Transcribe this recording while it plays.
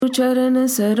चरण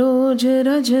सरोज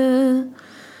रज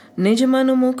निज मन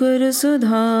मुकुर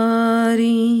सुधारी।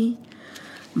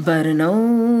 बरनौ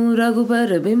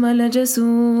रघुबर बिमल जसु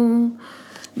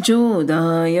जो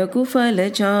दायकु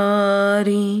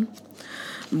फलचारी।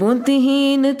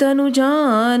 बुद्धिहीन तनु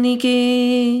जानिके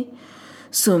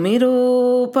सुमिरो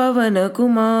पवन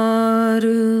कुमार।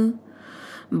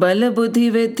 बल बुद्धि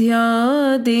विद्या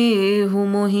देहु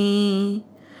मोहि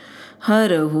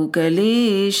हरहु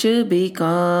कलेश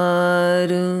विकार।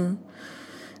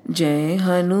 जय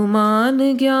हनुमान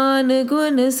ज्ञान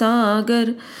गुण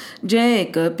सागर जय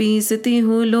कपीस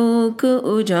तिहु लोक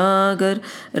उजागर।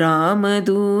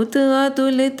 रामदूत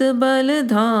अतुलित बल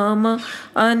धामा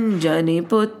अंजनी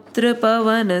पुत्र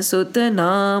पवन सुत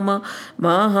नामा।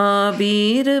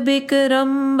 महावीर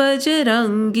विक्रम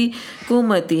बजरंगी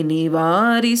कुमति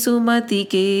निवारि सुमति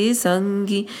के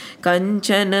संगी।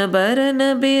 कंचन बरन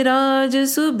बिराज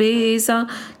सुबेसा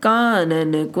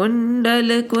कानन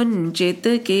कुंडल कुंचित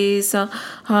केसा।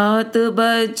 हाथ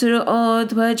वज्र और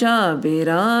ध्वजा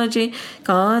बिराजे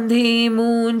कांधे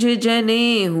मूंज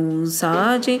जनेऊ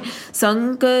साजे।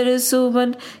 शंकर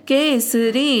सुवन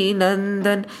केसरी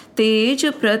नंदन तेज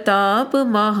प्रताप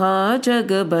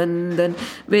महाजगबंदन।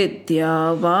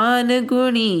 विद्यावान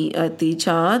गुणी अति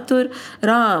चातुर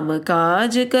राम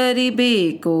काज करिबे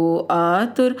को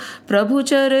आतुर। प्रभु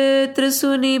चरित्र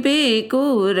सुनिबे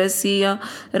को रसिया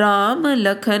राम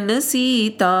लखन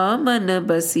सीता मन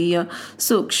बसिया।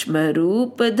 सूक्ष्म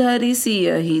रूप धरि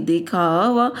सियहि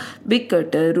दिखावा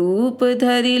बिकट रूप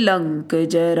धरि लंक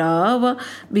जरावा।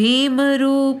 भीम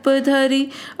रूप धरि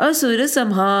असुर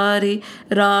संहारे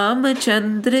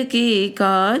रामचंद्र के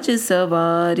काज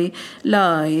सवारे।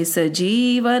 लाए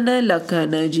सजीवन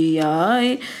लखन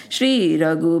जियाए श्री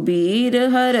रघुबीर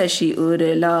हरषि उर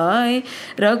लाए।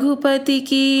 रघुपति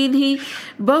कीन्ही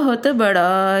बहुत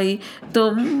बड़ाई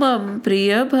तुम मम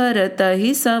प्रिय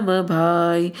भरतहि सम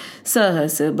भाई।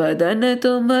 सहस बदन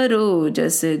तुम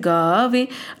रोजस गावे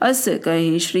अस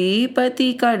कहीं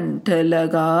श्रीपति कंठ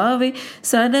लगावे।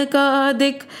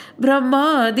 सनकादिक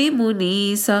ब्रह्मादि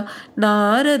मुनीसा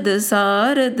नारद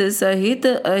सारद सहित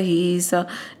अहिसा।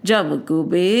 जम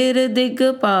कुबेर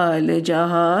दिगपाल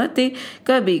जहाते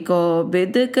कवि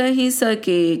कौबिद कहि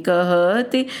सके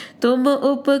कहते। तुम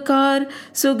उपकार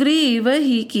सुग्रीव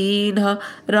ही कीन्हा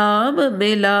राम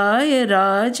मिलाय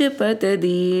राजपत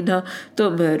दीन्हा।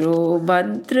 तुम्हरो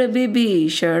मंत्र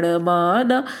विभीषण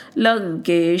माना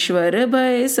लंकेश्वर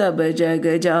भय सब जग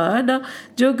जाना।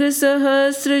 जुग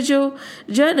सहस्र जो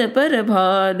जन पर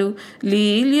भानु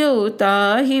लील्यो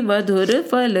ताहि मधुर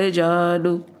फल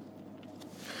जानु।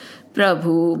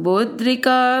 प्रभु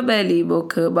मुद्रिका बलि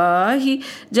मुख बाहि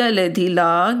जलधि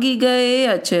लांघि गए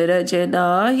अचरज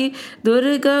नाहि।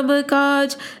 दुर्गम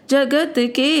काज जगत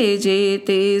के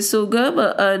जेते सुगम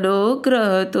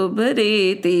अनुग्रह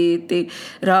तुम्हरे तेते।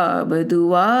 राम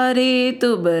दुआरे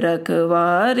तुम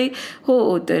रखवारे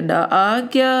होत न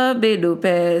आज्ञा बिनु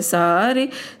पैसारे।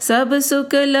 सब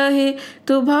सुख लहे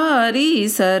तुम्हारी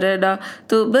सरना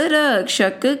तुम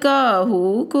रक्षक काहू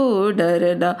को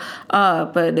डरना।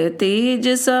 आपन तेज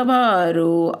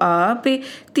समारो आपे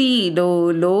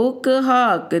तीनों लोक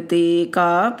हाकते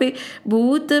कापे।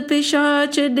 भूत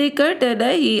पिशाच निकट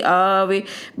नहीं आवे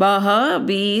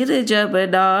महावीर जब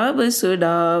नाम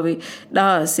सुनावे।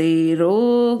 नासे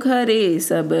रोग हरे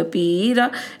सब पीरा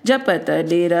जपत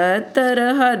निरंतर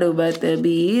हनुमत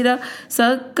बीरा।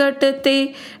 संकट ते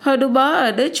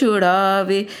हनुमान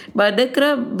छुड़ावे मन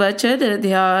क्रम वचन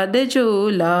ध्यान जो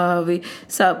लावे।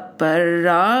 सब पर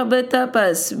राम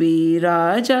तपस्वी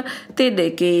राजा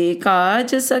तिनके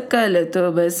काज सकल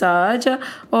तुम साजा।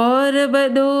 और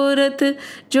मनोरथ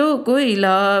जो कोई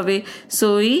लावे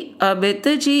सोई अमित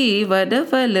जीवन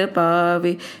फल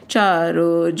पावे।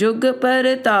 चारों जुग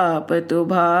पर ताप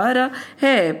तुम्हारा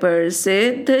है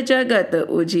प्रसिद्ध जगत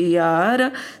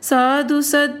उजियारा। साधु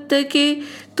संत के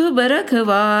तुम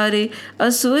रखवारे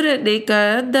असुर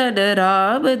निकंदन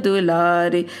राम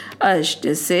दुलारे। अष्ट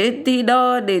सिद्धि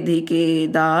नौ निधि के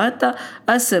दाता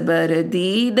असबर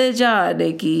दीन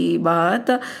जानकी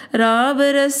माता। राम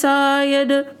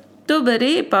रसायन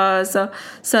तुम्हरे पासा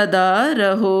सदा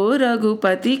रहो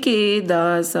रघुपति के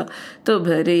दासा।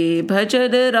 तुम्हरे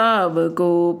भजन राम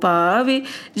को पावे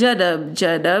जन्म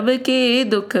जन्म के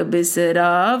दुख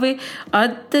बिसरावे।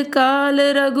 अंत काल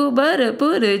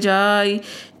रघुबरपुर जाई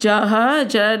जहाँ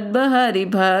जन्म हरि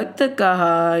भक्त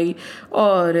कहाई।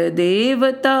 और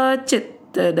देवता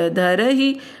चित्त न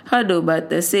धरहि हनुमत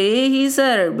से ही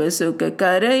सर्व सुख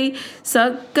करई।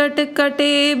 संकट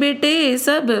कटे मिटे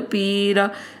सब पीरा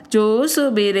जो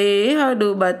सुमिरे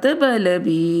हनुमत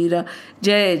बलबीरा।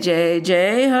 जय जय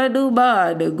जय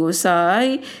हनुमान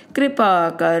गोसाई, कृपा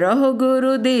करहु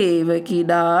गुरुदेव की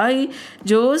नाई।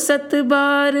 जो 7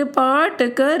 बार पाठ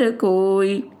कर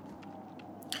कोई,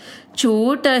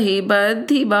 छूटहि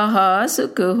बंधि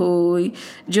महासुख होई।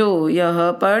 जो यह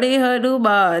पढ़े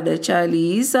हनुमान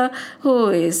चालीसा,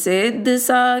 होए सिद्ध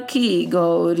साखी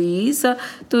गौरीसा।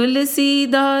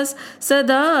 तुलसीदास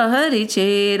सदा हरि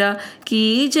चेरा,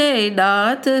 की जय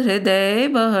नाथ हृदय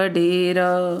बह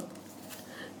डेरा।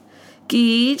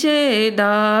 की जय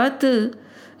नाथ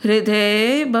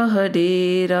हृदय बह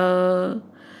डेरा।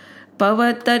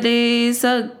 पवन तनय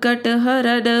संकट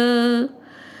हरन,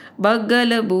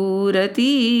 मंगल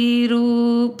मूरति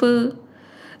रूप।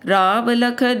 राम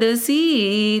लखन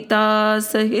सीता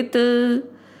सहित,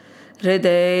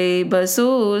 हृदय बसो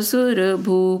सुर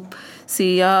भूप।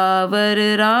 सियावर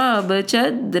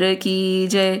रामचंद्र की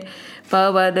जय,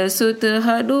 पवन सुत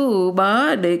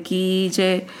हनुमान की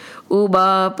जय।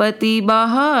 उमापति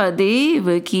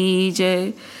महादेव की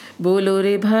जय, बोलो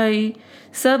रे भाई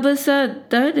सब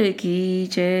संतन की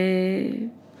जय।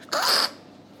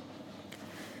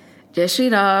 जय श्री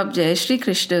राम, जय श्री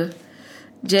कृष्ण,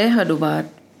 जय Hanuman.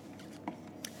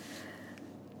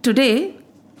 Today,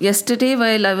 yesterday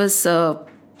while I was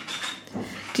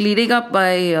cleaning up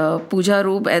my puja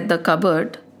room and the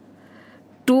cupboard,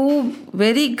 2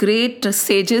 very great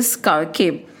sages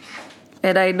came.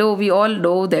 And I know we all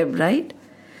know them, right?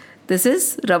 This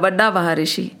is Ramana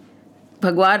Maharishi,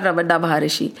 Bhagwan Ramana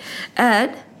Maharishi.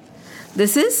 And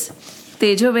this is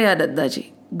Tejomayananda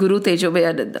ji, Guru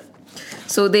Tejomayananda.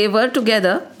 So they were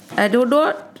together. I do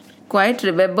not quite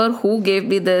remember who gave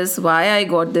me this, why I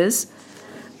got this,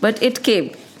 but it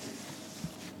came.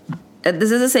 And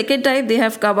this is the second time they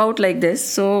have come out like this.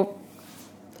 So,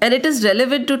 and it is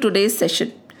relevant to today's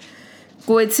session,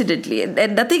 coincidentally.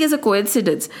 And nothing is a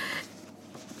coincidence.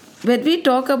 When we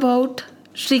talk about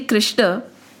Sri Krishna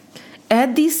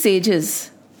and these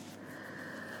sages,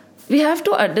 we have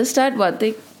to understand one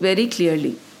thing very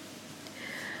clearly.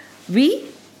 We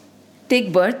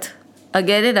take birth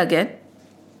again and again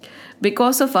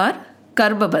because of our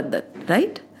karma bandhan,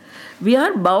 right? We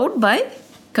are bound by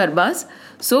karmas,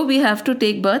 so we have to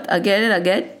take birth again and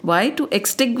again. Why? To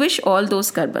extinguish all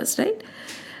those karmas, right?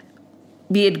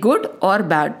 Be it good or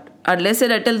bad. Unless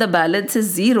and until the balance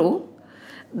is 0,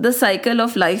 the cycle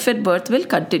of life and birth will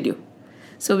continue.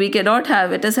 So we cannot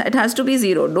have it. It has to be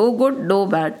 0. No good, no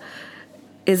bad.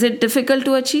 Is it difficult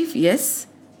to achieve? Yes.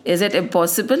 Is it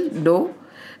impossible? No.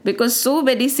 Because so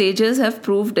many sages have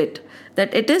proved it,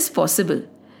 that it is possible.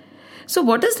 So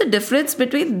what is the difference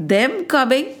between them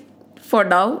coming for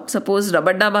now, suppose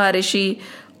Ramana Maharishi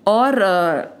or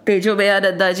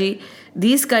Tejomayananda ji,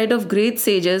 these kind of great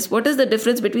sages, what is the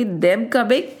difference between them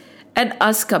coming and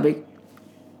us coming?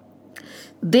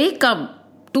 They come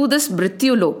to this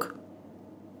Mrityu Lok.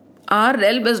 Our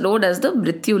realm is known as the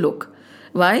Mrityu Lok.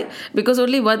 Why? Because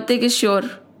only one thing is sure,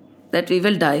 that we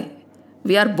will die.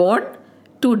 We are born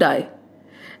to die.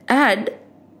 And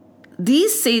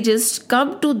these sages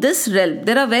come to this realm.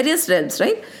 There are various realms,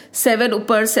 right? 7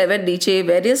 upar, 7 niche,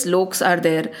 various loks are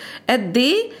there. And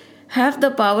they have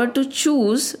the power to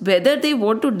choose whether they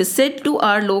want to descend to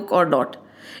our lok or not.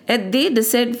 And they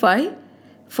descend why?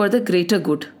 For the greater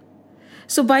good.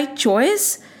 So by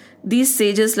choice, these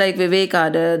sages like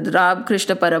Vivekananda,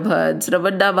 Ramakrishna Paramahansa,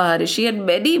 Ramana Maharishi and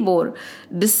many more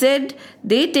descend,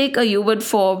 they take a human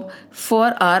form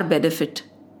for our benefit.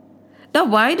 Now,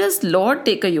 why does Lord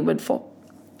take a human form?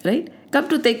 Right? Come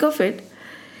to think of it,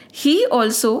 He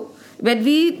also, when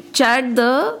we chant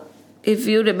if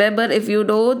you remember, if you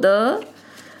know the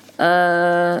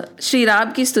Sri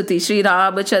Ram ki stuti, Sri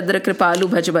Ramachandra Kripalu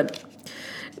Bhajman.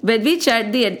 When we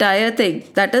chant the entire thing,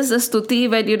 that is the stuti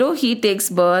when, he takes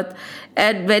birth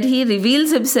and when he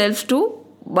reveals himself to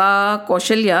Ma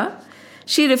Kaushalya,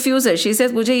 she refuses. She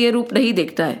says, "Mujhe ye roop nahi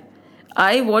dekhta hai.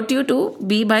 I want you to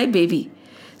be my baby."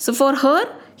 So for her,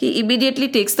 he immediately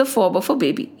takes the form of a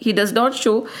baby. He does not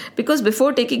show, because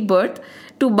before taking birth,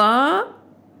 to Ma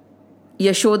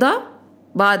Yashoda,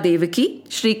 Ma Devaki,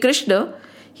 Sri Krishna,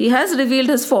 he has revealed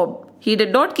his form. He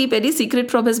did not keep any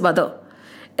secret from his mother.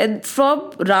 And from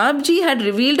Ramji had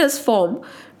revealed his form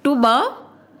to Ma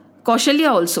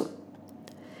Kaushalya also.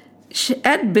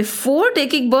 And before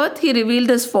taking birth, he revealed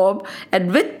his form,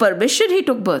 and with permission he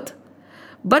took birth.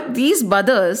 But these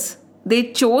mothers, they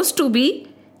chose to be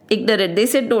ignorant. They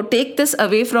said, "No, take this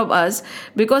away from us,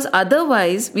 because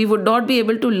otherwise we would not be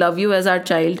able to love you as our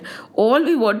child. All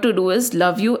we want to do is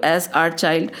love you as our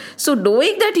child. So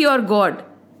knowing that you are God,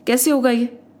 kaise hoga ye?"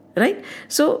 Right?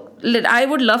 So I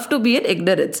would love to be in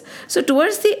ignorance. So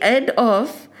towards the end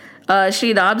of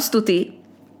Sri Ram Stuti.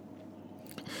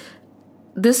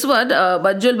 This one,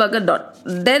 Manjul Magan, not.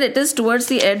 Then it is towards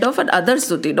the end of another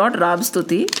Stuti, not Ram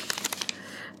Stuti.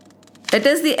 It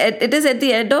is at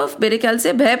the end of, मेरे ख्याल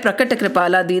से, भय प्रकट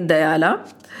कृपाला दीन दयाला.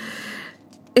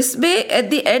 इसमें at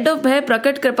the end of भय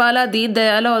प्रकट कृपाला दीन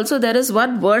दयाला also there is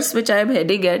one verse which I am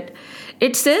heading at.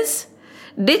 It says,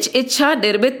 निज इच्छा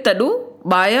निर्मित तनु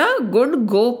माया गुण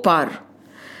गो पार.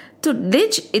 तो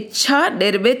निज इच्छा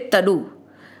निर्मित तनु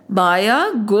माया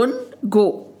गुण गो,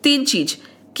 तीन चीज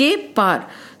के पार.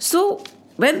 So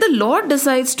when the Lord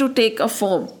decides to take a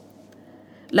form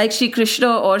like Shri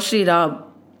Krishna or Shri Ram,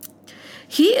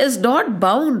 he is not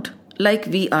bound like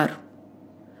we are.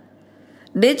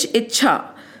 Nij Ichha,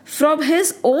 from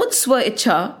his own Swa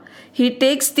Ichha, he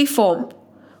takes the form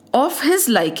of his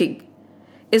liking.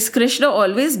 Is Krishna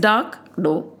always dark?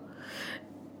 No.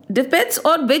 Depends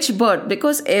on which birth,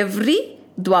 because every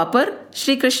Dwapar,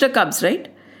 Shri Krishna comes, right?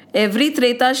 Every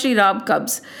Treta, Shri Ram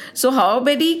comes. So how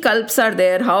many kalps are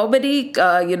there? How many,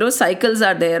 cycles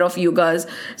are there of yugas?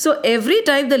 So every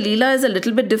time the Leela is a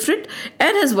little bit different,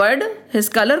 and his word, his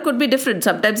color could be different.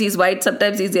 Sometimes he's white,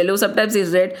 sometimes he's yellow, sometimes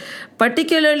he's red.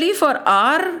 Particularly for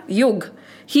our yug,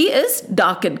 he is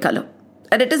dark in color.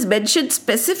 And it is mentioned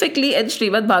specifically in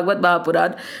Srimad Bhagavad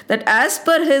Mahapuran that as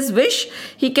per his wish,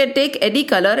 he can take any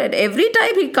color, and every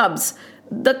time he comes,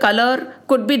 the color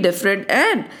could be different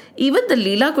and even the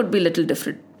Leela could be little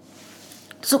different.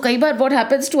 So kai baar what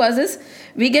happens to us is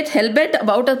we get hell-bent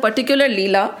about a particular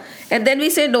Leela and then we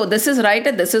say, no, this is right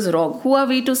and this is wrong. Who are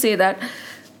we to say that?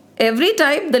 Every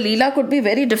time the Leela could be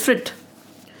very different.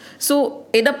 So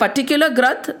in a particular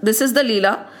Granth, this is the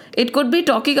Leela. It could be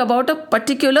talking about a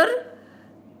particular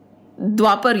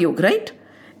Dwapar Yug, right?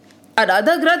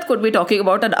 Another Granth could be talking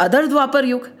about another Dwapar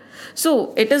Yug.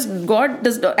 So it is God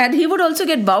does not, and he would also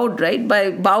get bound, right?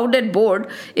 Bound and bored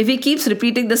if he keeps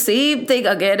repeating the same thing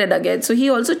again and again. So he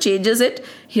also changes it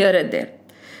here and there.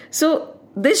 So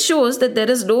this shows that there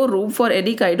is no room for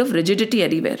any kind of rigidity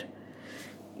anywhere.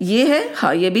 ये है,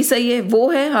 हाँ ये भी सही है, वो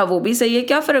है, हाँ वो भी सही है,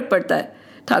 क्या फर्क पड़ता है?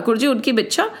 ठाकुर जी उनकी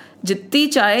इच्छा, जितनी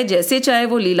चाहे जैसे चाहे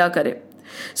वो लीला करे.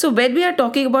 So when we are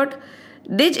talking about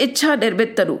निज इच्छा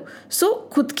निर्मित तनु, so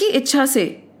खुद की इच्छा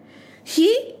से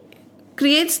he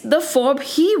creates the form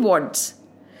he wants.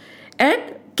 And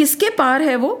किसके पार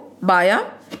है वो? Maya.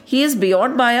 He is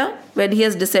beyond Maya when he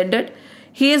has descended.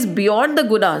 He is beyond the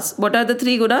gunas. What are the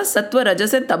three gunas? Sattva,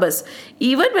 Rajas and Tamas.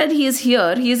 Even when he is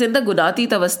here, he is in the Gunatit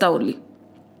Avastha only.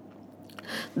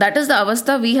 That is the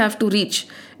Avastha we have to reach.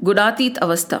 Gunatit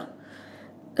Avastha.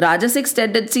 Rajasic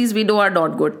tendencies we know are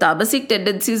not good. Tamasic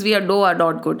tendencies we know are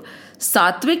not good.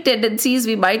 Sattvic tendencies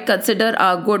we might consider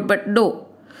are good, but no.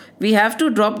 We have to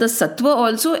drop the sattva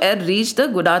also and reach the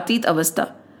gunatit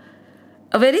avastha.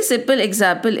 A very simple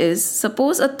example is,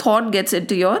 suppose a thorn gets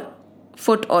into your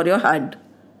foot or your hand.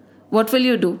 What will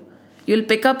you do? You'll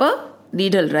pick up a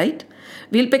needle, right?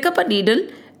 We'll pick up a needle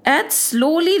and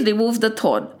slowly remove the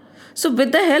thorn. So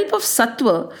with the help of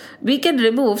sattva, we can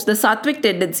remove the sattvic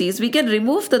tendencies. We can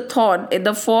remove the thorn in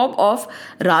the form of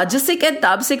rajasic and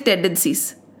tamasic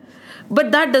tendencies.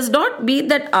 But that does not mean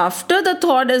that after the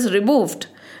thorn is removed,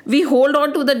 we hold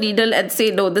on to the needle and say,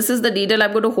 no, this is the needle,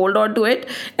 I'm going to hold on to it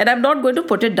and I'm not going to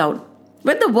put it down.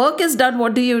 When the work is done,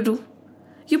 what do?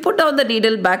 You put down the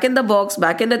needle back in the box,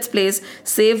 back in its place,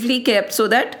 safely kept so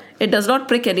that it does not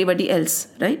prick anybody else,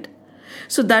 right?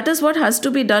 So that is what has to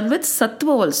be done with sattva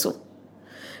also.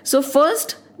 So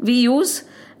first we use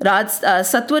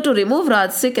sattva to remove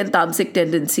rajasic and tamasic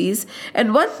tendencies,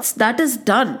 and once that is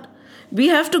done, we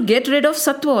have to get rid of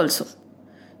sattva also.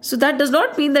 So that does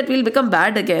not mean that we'll become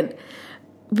bad again.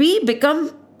 We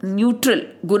become neutral.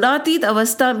 Gunatit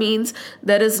avastha means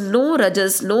there is no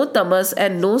rajas, no tamas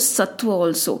and no sattva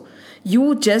also.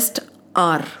 You just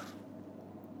are.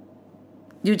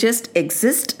 You just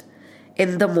exist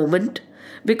in the moment.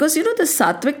 Because the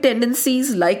sattvic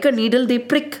tendencies, like a needle, they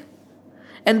prick.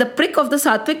 And the prick of the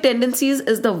sattvic tendencies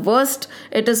is the worst.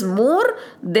 It is more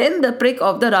than the prick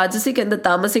of the rajasic and the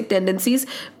tamasic tendencies,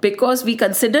 because we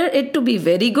consider it to be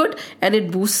very good and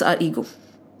it boosts our ego.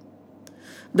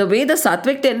 The way the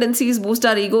sattvic tendencies boost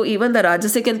our ego, even the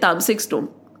rajasic and tamasic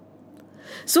don't.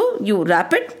 So you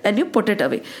wrap it and you put it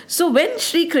away. So when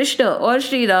Shri Krishna or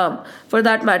Shri Ram, for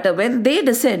that matter, when they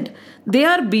descend, they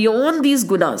are beyond these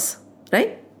gunas,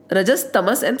 right? Rajas,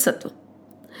 tamas and sattva.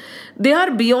 They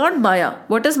are beyond Maya.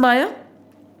 What is Maya?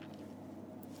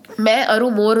 Main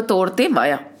aru mor torte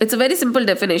Maya. It's a very simple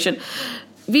definition.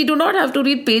 We do not have to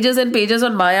read pages and pages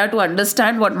on Maya to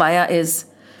understand what Maya is.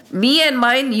 Me and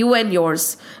mine, you and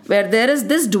yours. Where there is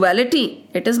this duality,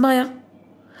 it is Maya.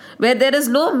 Where there is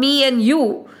no me and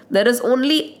you, there is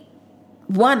only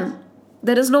one,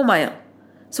 there is no Maya.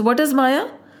 So what is Maya?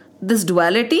 This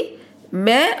duality.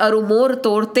 मैं अरुमोर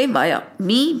तोड़ते Maya.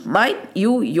 Me, mine,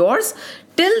 you, yours.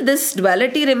 Till this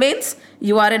duality remains,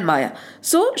 you are in Maya.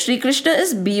 So Shri Krishna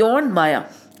is beyond Maya.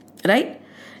 Right?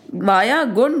 Maya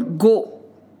गुण गो.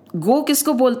 गो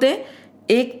किसको बोलते हैं?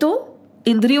 एक तो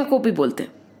इंद्रियों को भी बोलते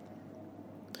हैं.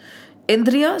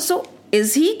 Indriya, so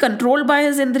is he controlled by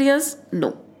his Indriyas?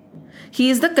 No. He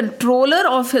is the controller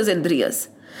of his Indriyas.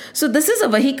 So this is a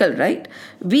vehicle, right?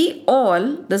 We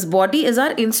all, this body is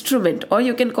our instrument, or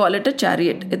you can call it a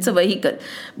chariot. It's a vehicle.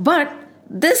 But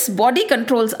this body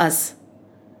controls us.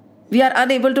 We are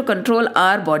unable to control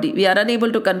our body. We are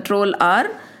unable to control our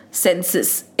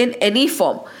senses in any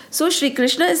form. So Shri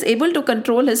Krishna is able to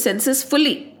control his senses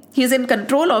fully. He is in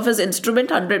control of his instrument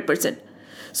 100%.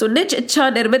 So Nich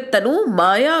Ichha Nirmit Tanu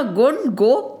Maya Gun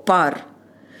Go Par.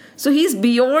 So he is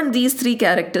beyond these three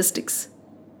characteristics.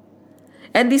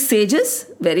 And the sages,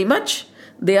 very much,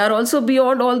 they are also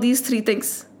beyond all these three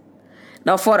things.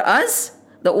 Now for us,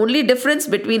 the only difference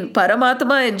between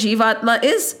Paramatma and Jivatma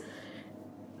is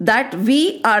that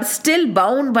we are still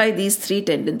bound by these three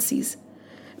tendencies.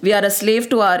 We are a slave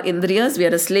to our Indriyas, we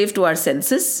are a slave to our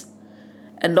senses.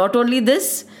 And not only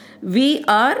this, we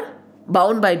are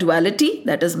bound by duality,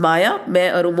 that is Maya,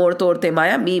 main arumor torte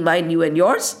Maya, me, mine, you and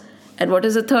yours. And what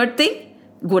is the third thing?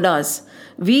 Gunas.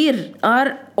 We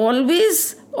are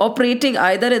always operating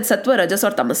either in Sattva, Rajas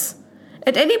or Tamas.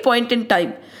 At any point in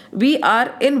time, we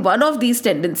are in one of these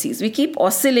tendencies. We keep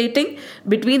oscillating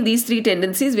between these three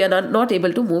tendencies. We are not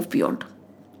able to move beyond.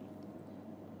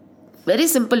 Very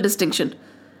simple distinction.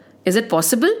 Is it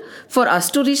possible for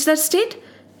us to reach that state?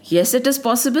 Yes, it is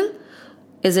possible.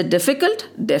 Is it difficult?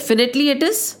 Definitely it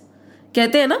is.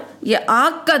 कहते हैं ना, ये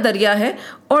आग का दरिया है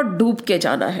और डूब के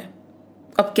जाना है.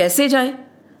 अब कैसे जाएं?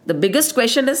 The biggest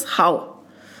question is how.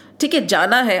 ठीक है,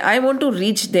 जाना है. I want to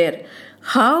reach there.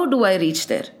 How do I reach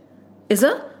there? Is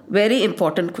a very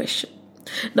important question.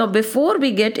 Now, before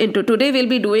we get into today, we'll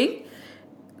be doing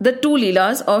the two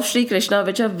Leelas of Shri Krishna,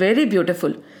 which are very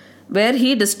beautiful, where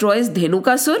he destroys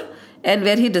Dhenukasur and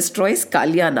where he destroys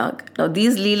Kalya Nag. Now,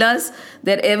 these Leelas,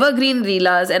 they're evergreen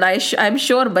Leelas, and I'm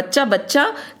sure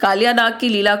बच्चा Kalya Nag की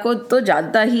लीला को तो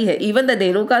जानता ही है. Even the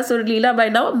Dhenukasur Leela by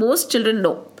now, most children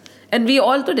know. And we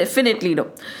all to definitely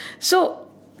know. So,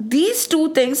 these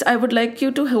two things I would like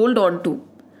you to hold on to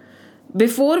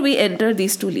before we enter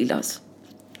these two Leelas.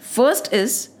 First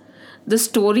is the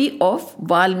story of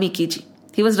Valmiki ji.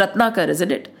 He was Ratnakar,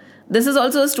 isn't it? This is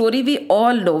also a story we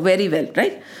all know very well,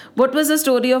 right? What was the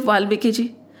story of Valmiki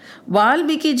ji?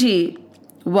 Valmiki ji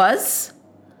was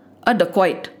a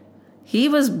dacoit. He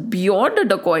was beyond a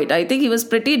dacoit. I think he was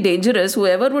pretty dangerous.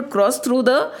 Whoever would cross through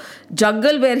the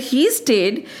jungle where he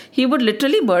stayed, he would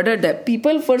literally murder them.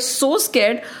 People were so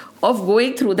scared of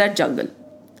going through that jungle.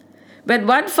 When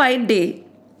one fine day,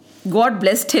 God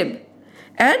blessed him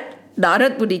and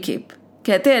Narad Muni came.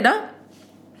 कहते हैं ना,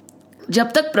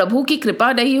 जब तक प्रभु की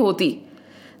कृपा नहीं होती,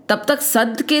 तब तक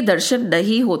संत के दर्शन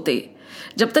नहीं होते.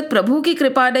 जब तक प्रभु की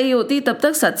कृपा नहीं होती, तब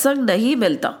तक सत्संग नहीं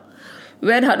मिलता.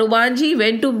 When Hanuman ji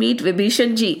went to meet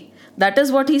Vibhishan ji, that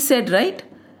is what he said, right?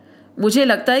 मुझे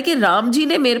लगता है कि राम जी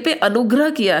ने मेरे पे अनुग्रह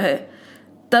किया है,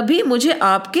 तभी मुझे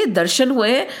आपके दर्शन हुए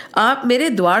हैं, आप मेरे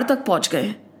द्वार तक पहुंच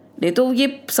गए. नहीं तो ये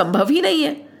संभव ही नहीं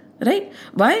है, right?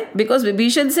 Why? Because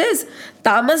Vibhishan says,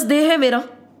 तामस देह है मेरा,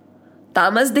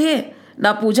 तामस देह,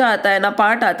 ना पूजा आता है, ना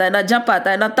पाठ आता है, ना जप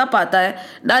आता है, ना तप आता है,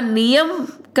 ना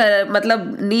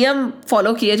नियम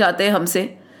फॉलो किए जाते हैं हमसे,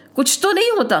 कुछ तो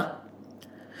नहीं होता.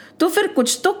 तो फिर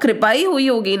कुछ तो कृपाई हुई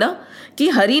होगी ना कि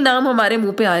हरि नाम हमारे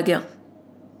मुंह पे आ गया.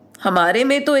 हमारे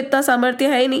में तो इतना सामर्थ्य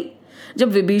है ही नहीं. जब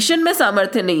विभीषण में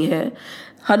सामर्थ्य नहीं है,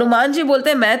 हनुमान जी बोलते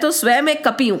हैं मैं तो स्वयं एक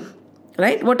कपि हूं,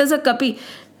 राइट? व्हाट इज अ कपि?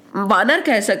 वानर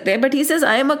कह सकते हैं, but he says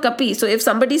I am a कपि. So if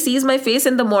somebody seize my face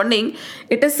in the morning,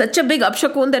 it is such a big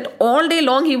अपशकुन that all day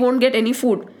long he won't get any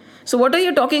food. So what are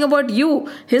you talking about you?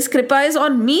 His kripa is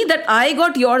on me that I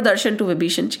got your darshan to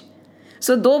Vibhishan ji.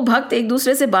 So दो भक्त एक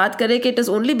दूसरे से बात करें कि it is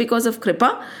only because of kripa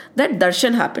that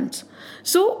darshan happens.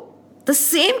 So the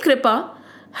same kripa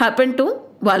happened to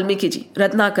Valmiki ji,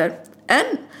 Ratnakar,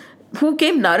 and who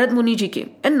came? Narad Muni ji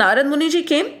came. And Narad Muni ji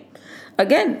came,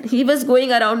 again, he was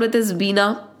going around with his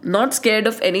veena, not scared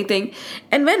of anything.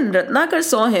 And when Ratnakar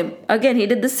saw him, again, he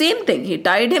did the same thing. He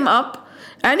tied him up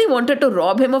and he wanted to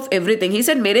rob him of everything. He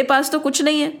said, मेरे पास तो कुछ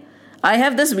नहीं है. I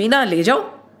have this veena, ले जाओ.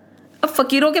 अब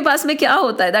फकीरों के पास में क्या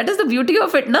होता है? That is the beauty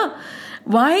of it, ना?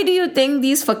 Why do you think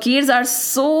these fakirs are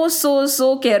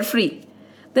so carefree?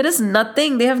 There is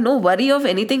nothing. They have no worry of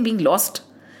anything being lost.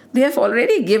 They have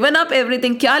already given up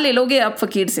everything. क्या ले लोगे आप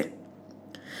फकीर से?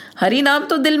 हरि नाम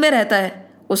तो दिल में रहता है,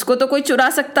 उसको तो कोई चुरा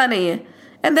सकता नहीं है.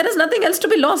 and there is nothing else to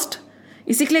be lost.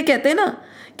 इसी के लिए कहते हैं ना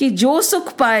कि जो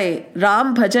सुख पाए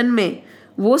राम भजन में,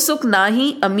 वो सुख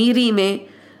नाही अमीरी में,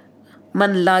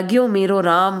 मन लाग्यो मेरो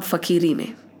राम फकीरी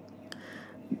में.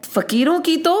 फकीरों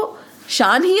की तो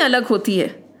शान ही अलग होती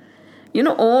है. You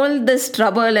know, all this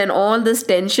trouble and all this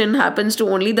tension happens to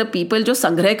only the people जो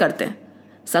संग्रह करते हैं.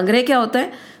 संग्रह क्या होता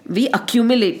है? We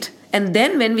accumulate, and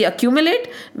then when we accumulate,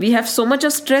 we have so much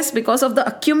of stress because of the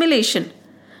accumulation.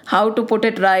 How to put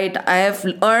it right? I have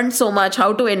earned so much.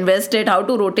 How to invest it? How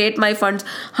to rotate my funds?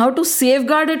 How to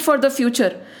safeguard it for the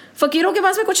future? फकीरों के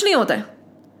पास में कुछ नहीं होता है.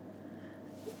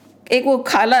 एक वो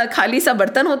खाली सा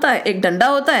बर्तन होता है, एक डंडा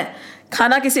होता है,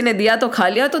 खाना किसी ने दिया तो खा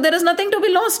लिया, तो there is nothing to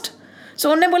be lost.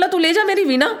 So उन्होंने बोला तू ले जा मेरी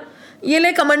वीणा, ये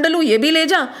ले कमंडलू, ये भी ले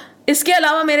जा, इसके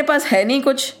अलावा मेरे पास है नहीं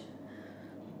कुछ.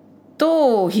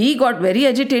 तो he got very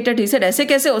agitated. He said ऐसे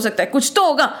कैसे हो सकता है, कुछ तो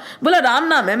होगा. बोला राम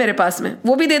नाम है मेरे पास में,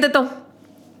 वो भी दे देता हूँ.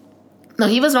 No,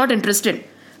 he was not interested.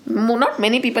 Not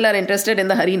many people are interested in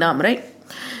the Hari Naam, right?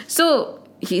 So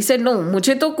he said no,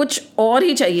 मुझे तो कुछ और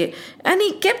ही चाहिए. And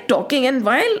he kept talking, and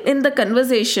while in the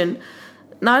conversation,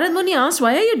 Narad Muni asked,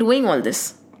 why are you doing all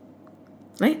this?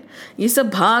 Right? ये सब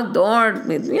भाग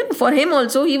दौड़. For him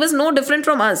also, he was no different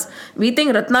from us. We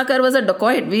think Ratnakar was a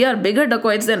dacoit. We are bigger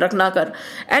dacoits than Ratnakar.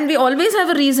 And we always have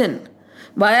a reason.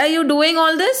 Why are you doing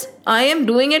all this? I am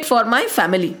doing it for my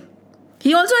family.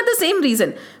 He also had the same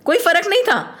reason. कोई फर्क नहीं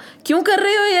था. क्यों कर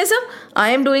रहे हो ये सब? I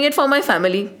am doing it for my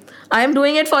family. I am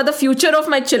doing it for the future of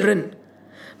my children.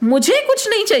 मुझे कुछ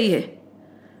नहीं चाहिए.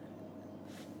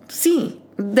 See,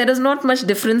 there is not much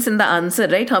difference in the answer,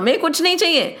 right? हमें कुछ नहीं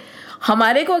चाहिए.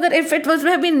 हमारे को अगर if it was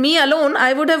have been me alone,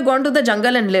 I would have gone to the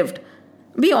jungle and lived.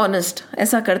 Be honest.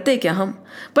 ऐसा करते क्या हम?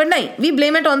 But नहीं, we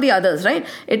blame it on the others, right?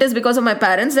 It is because of my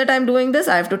parents that I am doing this.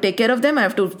 I have to take care of them. I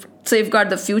have to safeguard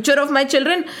the future of my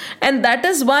children. And that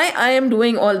is why I am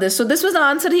doing all this. So this was the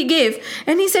answer he gave.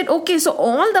 And he said, okay, so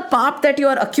all the pap that you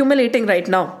are accumulating right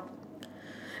now,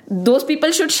 those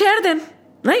people should share them,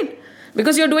 right?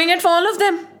 Because you're doing it for all of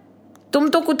them.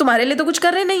 तुम्हारे लिए तो कुछ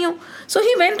कर रहे नहीं हो. So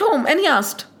he went home and he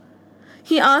asked.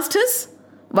 He asked his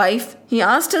wife, he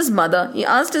asked his mother, he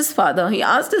asked his father, he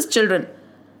asked his children.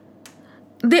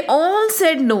 They all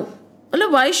said no.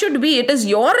 Why should we? It is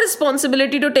your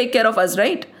responsibility to take care of us,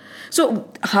 right?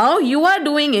 So how you are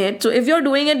doing it, so if you're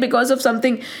doing it because of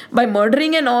something, by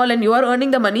murdering and all, and you are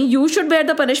earning the money, you should bear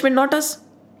the punishment, not us.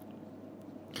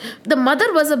 The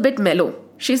mother was a bit mellow.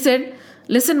 She said,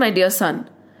 listen, my dear son,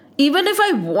 even if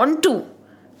I want to,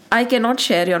 I cannot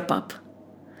share your pap.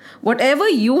 Whatever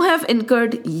you have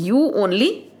incurred, you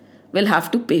only will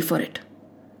have to pay for it.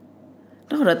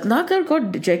 Now Ratnakar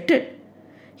got dejected.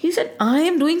 He said, I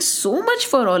am doing so much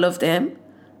for all of them,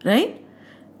 right?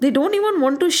 They don't even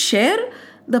want to share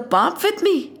the pap with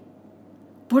me.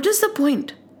 What is the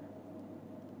point?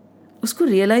 उसको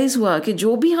realize हुआ कि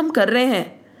जो भी हम कर रहे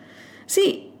हैं.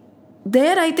 See,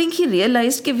 there I think he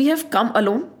realized कि we have come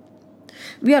alone.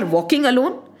 We are walking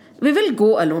alone. We will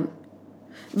go alone.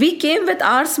 We came with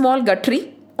our small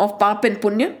guttery of pap and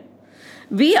punya.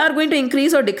 We are going to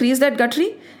increase or decrease that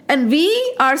guttery, and we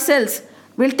ourselves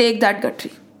will take that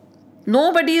guttery.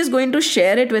 Nobody is going to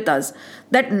share it with us.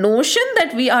 That notion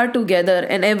that we are together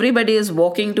and everybody is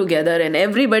walking together and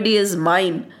everybody is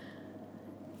mine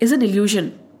is an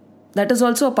illusion. That is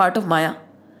also a part of Maya.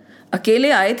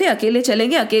 अकेले आए थे, अकेले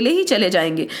चलेंगे, अकेले ही चले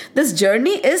जाएंगे. This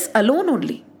journey is alone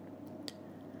only.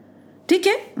 ठीक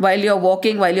है? While you're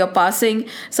walking, while you're passing,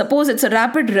 suppose it's a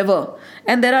rapid river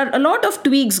and there are a lot of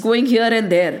twigs going here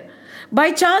and there.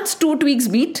 By chance, two twigs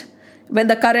meet when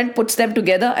the current puts them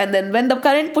together, and then when the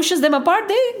current pushes them apart,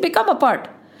 they become apart.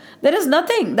 There is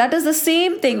nothing. That is the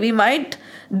same thing. We might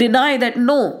deny that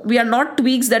no, we are not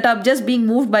twigs that are just being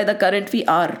moved by the current. We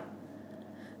are.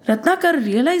 Ratnakar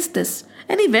realized this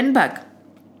and he went back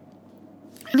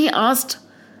and he asked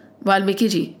Valmiki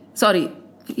ji,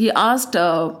 he asked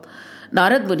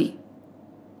Narad Muni,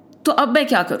 तो अब मैं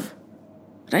क्या करूं?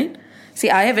 Right? See,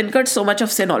 I have incurred so much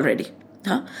of sin already.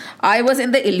 I was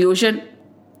in the illusion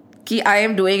कि I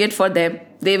am doing it for them.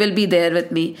 They will be there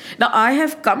with me. Now I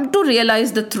have come to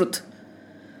realize the truth.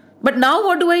 But now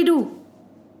what do I do?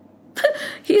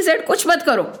 He said, कुछ मत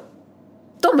करो.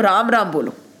 तुम राम राम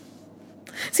बोलो.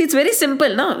 See, it's very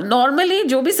simple, ना? Normally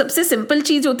जो भी सबसे simple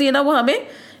चीज होती है ना, वो हमें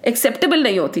acceptable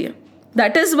नहीं होती है.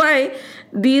 That is why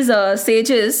these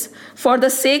sages, for the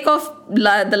sake of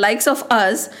the likes of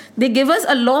us, they give us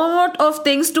a lot of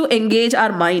things to engage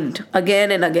our mind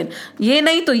again and again. ये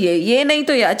नहीं तो ये नहीं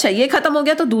तो ये, अच्छा ये खत्म हो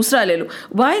गया तो दूसरा ले लो.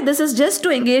 Why? This is just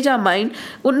to engage our mind.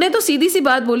 उनने तो सीधी सी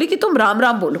बात बोली कि तुम राम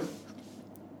राम बोलो.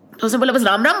 तो उसने बोला बस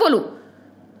राम राम बोलो,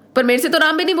 पर मेरे से तो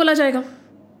राम भी नहीं बोला जाएगा.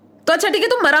 तो अच्छा ठीक है,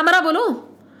 तुम मरा मरा बोलो.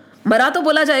 मरा तो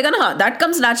बोला जाएगा ना, हाँ, that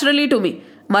comes naturally to me,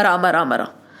 मरा मरा मरा.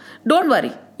 Don't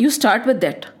worry, you start with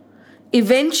that.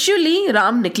 Eventually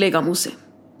Ram निकलेगा मुंह से,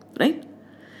 राइट?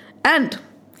 एंड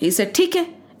ही सेड ठीक है.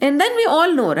 And then we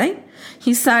all know, right?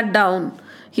 He sat down.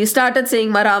 He started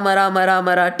saying Mara, Mara, Mara,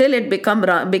 Mara till it became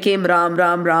Ram,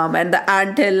 Ram, Ram, and the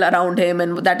anthill around him,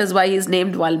 and that is why he's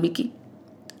named Valmiki.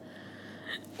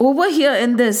 Over here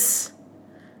in this,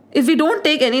 if we don't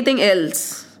take anything else,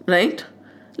 right?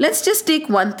 Let's just take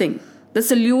one thing. The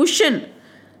solution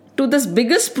to this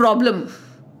biggest problem,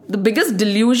 the biggest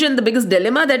delusion, the biggest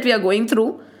dilemma that we are going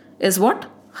through is what?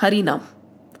 Harinam.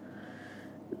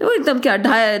 वो एकदम क्या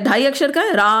ढाई अक्षर का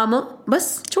है, राम,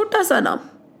 बस छोटा सा नाम.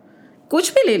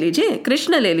 कुछ भी ले लीजिए,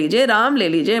 कृष्ण ले लीजिए, राम ले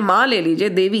लीजिए, माँ ले लीजिए,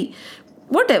 देवी,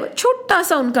 whatever, छोटा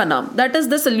सा उनका नाम. That is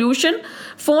the solution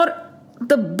for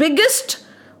the biggest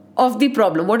of the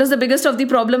problem. What is the biggest of the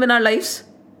problem in our lives?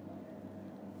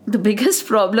 The biggest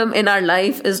problem in our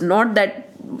life is not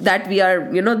that we are,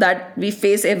 that we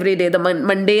face every day, the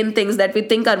mundane things that we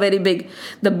think are very big.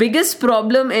 The biggest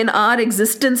problem in our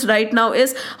existence right now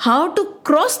is how to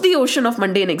cross the ocean of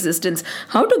mundane existence,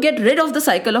 how to get rid of the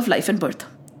cycle of life and birth.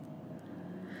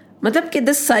 मतलब कि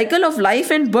this cycle of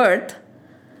life and birth,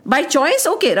 by choice,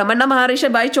 okay, Ramana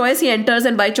Maharishi, by choice he enters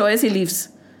and by choice he leaves.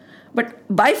 But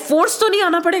by force तो नहीं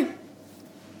आना पड़े,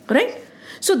 right?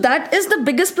 So that is the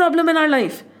biggest problem in our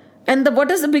life. And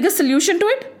what is the biggest solution to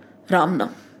it? Ram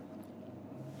Naam.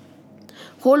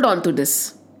 Hold on to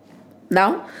this.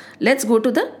 Now, let's go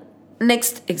to the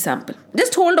next example.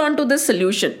 Just hold on to this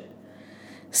solution.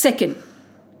 Second,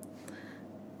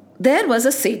 there was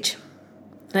a sage,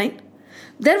 right?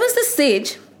 There was this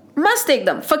sage, mast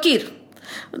ekdam, fakir.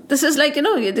 This is like,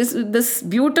 this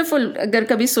beautiful, अगर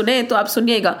कभी सुने तो आप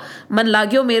सुनिएगा. मन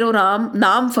लाग्यो मेरो राम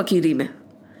नाम फकीरी में,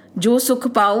 जो सुख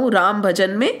पाऊं राम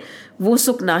भजन में, वो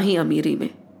सुख नाही अमीरी में.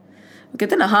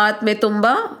 कहते ना, हाथ में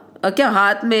तुम्बा, क्या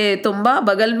हाथ में तुम्बा,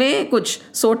 बगल में कुछ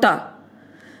सोटा.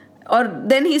 और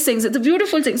then he sings, it's a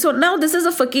beautiful thing. So now this is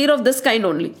a fakir of this kind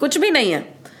only. कुछ भी नहीं है.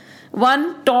 One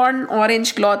torn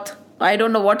orange cloth, I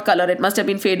don't know what color, it must have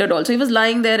been faded also. He was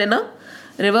lying there in a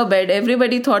riverbed.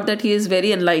 Everybody thought that he is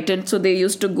very enlightened, so they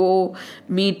used to go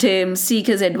meet him, seek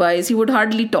his advice. He would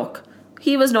hardly talk.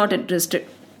 He was not interested.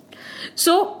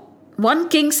 So one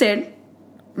king said,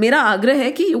 मेरा आग्रह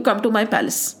है कि you come to my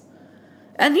palace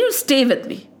and you stay with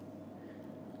me.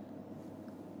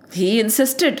 He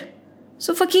insisted.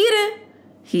 So fakir hai.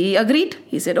 He agreed.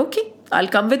 He said, okay, I'll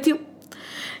come with you.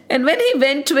 And when he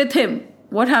went with him,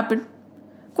 what happened?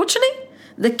 कुछ नहीं.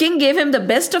 The king gave him the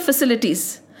best of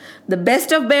facilities, the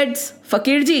best of beds.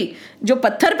 फकीर जी जो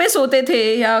पत्थर पे सोते थे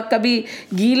या कभी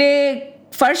गीले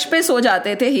फर्श पे सो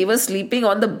जाते थे, he was sleeping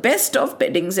on the best of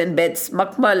beddings and beds.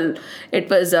 Makmal, it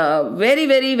was very,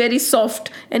 very, very soft,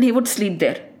 and he would sleep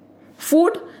there.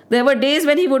 Food, there were days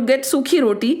when he would get सूखी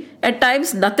रोटी, at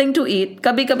times nothing to eat.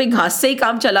 कभी कभी घास से ही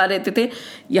काम चला लेते थे.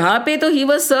 यहाँ पे तो he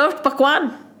was served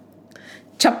पकवान,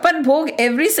 56 भोग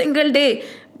every single day,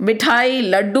 मिठाई,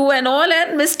 Laddu and all.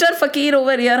 And Mr. Fakir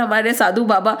over here, हमारे साधु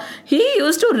बाबा, he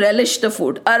used to relish the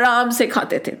food. आराम से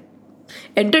खाते थे.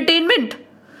 Entertainment,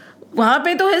 वहाँ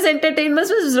पे तो his entertainment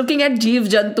was looking at जीव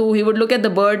जंतु. He would look at the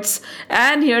birds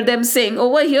and hear them sing.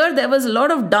 Over here there was a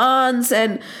lot of dance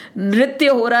and नृत्य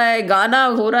हो रहा है, गाना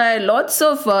हो रहा है, lots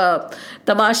of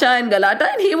tamasha and galata,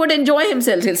 and he would enjoy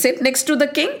himself. He'll sit next to the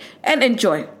king and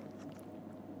enjoy.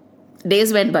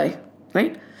 Days went by,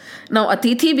 right? Now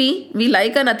atithi bhi, we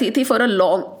like an atithi for a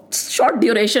short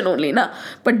duration only, na.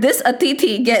 But this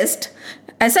atithi guest,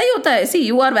 ऐसा ही होता है. See,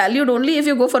 you are valued only if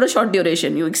you go for a short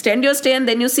duration. You extend your stay and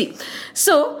then you see.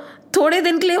 So, थोड़े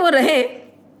दिन के लिए वो रहे,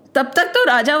 तब तक तो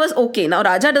Raja was okay. Now,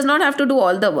 Raja does not have to do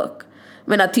all the work.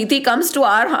 When Atithi come to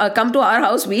our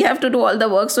house, we have to do all the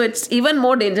work. So, it's even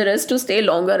more dangerous to stay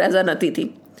longer as an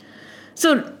Atithi.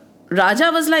 So,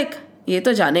 Raja was like, ये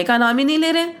तो जाने का नाम ही नहीं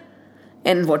ले रहे.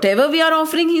 And whatever we are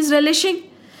offering, he's relishing.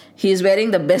 He is wearing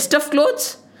the best of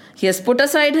clothes. He has put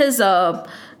aside his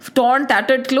torn,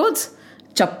 tattered clothes.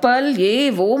 Chappal, ye,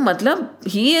 wo, matlab,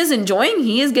 he is enjoying,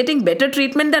 he is getting better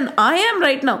treatment than I am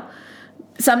right now.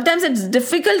 Sometimes it's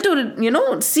difficult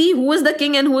to, see who is the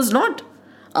king and who is not.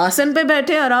 Asan pe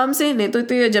baithe aram se, nahi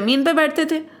to ye zameen pe baithte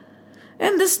the.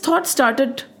 And this thought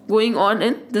started going on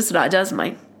in this Raja's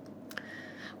mind.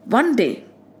 One day,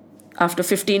 after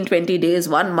 15, 20 days,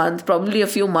 1 month, probably a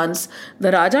few months,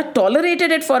 the Raja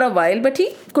tolerated it for a while, but he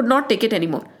could not take it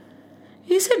anymore.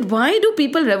 He said, why do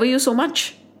people revere you so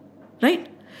much? Right?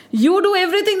 You do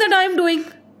everything that I am doing.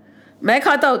 मैं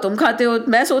खाता हूँ तुम खाते हो,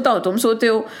 मैं सोता हूँ तुम सोते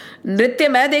हो, नृत्य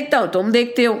मैं देखता हूँ तुम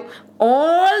देखते हो,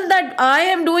 All that I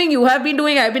am doing, you have been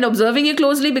doing. I have been observing you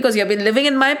closely because you have been living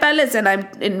in my palace and I'm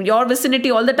in your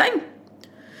vicinity all the time.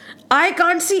 I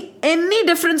can't see any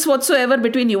difference whatsoever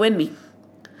between you and me.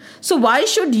 So why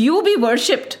should you be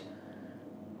worshipped?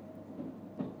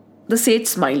 The sage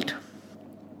smiled.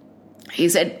 He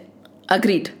said,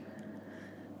 agreed.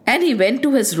 And he went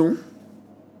to his room.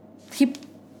 He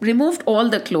removed all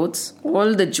the clothes,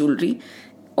 all the jewelry,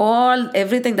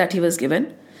 everything that he was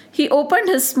given. He opened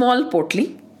his small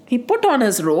potli. He put on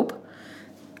his robe.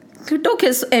 He took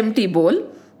his empty bowl.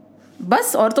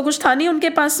 बस और तो कुछ था नहीं उनके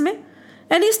पास में.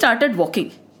 And he started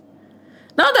walking.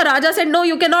 Now the Raja said, no,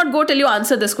 you cannot go till you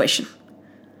answer this question.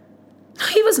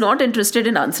 He was not interested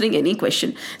in answering any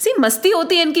question. See, मस्ती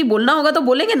होती है इनकी, बोलना होगा तो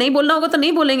बोलेंगे, नहीं बोलना होगा तो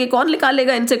नहीं बोलेंगे, कौन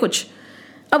निकालेगा इनसे कुछ.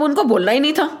 अब उनको बोलना ही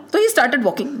नहीं था. तो he started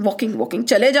walking.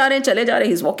 चले जा रहे हैं.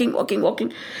 He's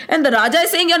walking. And the Raja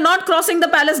is saying, you're not crossing the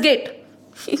palace gate.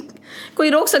 कोई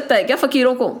रोक सकता है क्या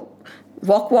फकीरों को?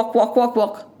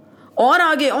 Walk. और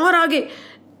आगे.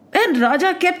 And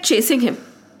Raja kept chasing him.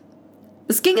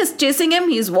 This king is chasing him.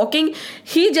 He is walking.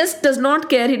 He just does not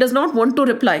care. He does not want to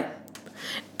reply.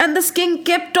 And this king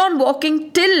kept on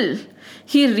walking till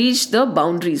he reached the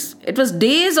boundaries. It was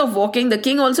days of walking. The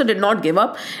king also did not give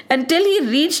up until he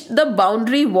reached the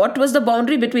boundary. What was the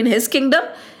boundary between his kingdom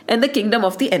and the kingdom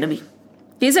of the enemy?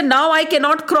 He said, now I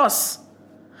cannot cross.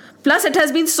 Plus it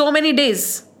has been so many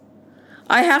days.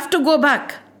 I have to go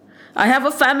back. I have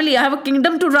a family. I have a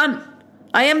kingdom to run.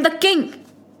 I am the king.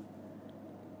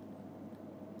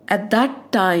 At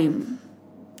that time,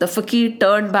 the fakir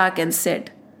turned back and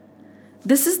said,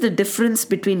 this is the difference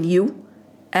between you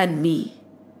and me.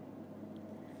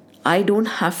 I don't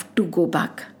have to go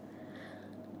back.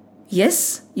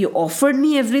 Yes, you offered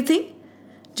me everything.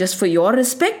 Just for your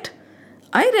respect,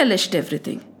 I relished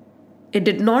everything. It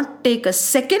did not take a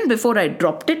second before I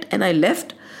dropped it and I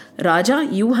left. Raja,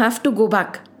 you have to go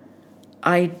back.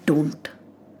 I don't.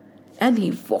 And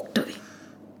he walked away.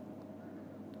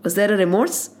 Was there a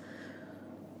remorse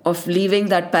of leaving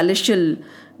that palatial,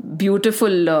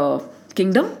 beautiful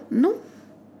kingdom? No.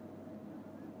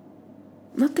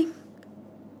 Nothing.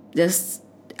 Just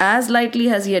as lightly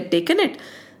as he had taken it,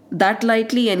 that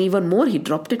lightly and even more, he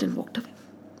dropped it and walked away.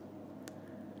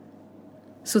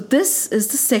 So this is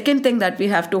the second thing that we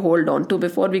have to hold on to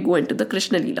before we go into the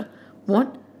Krishna Leela.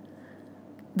 What?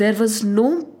 There was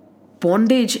no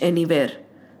bondage anywhere.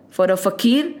 For a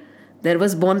fakir, there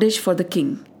was bondage for the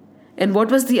king. And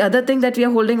what was the other thing that we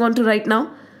are holding on to right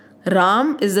now?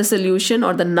 Ram is the solution,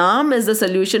 or the Naam is the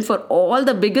solution for all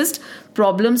the biggest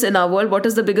problems in our world. What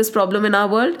is the biggest problem in our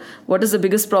world? What is the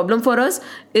biggest problem for us?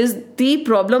 Is the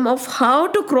problem of how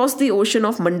to cross the ocean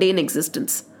of mundane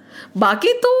existence.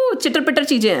 बाकी तो cheater पिटर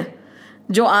चीजें हैं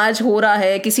जो आज हो रहा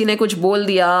है. किसी ने कुछ बोल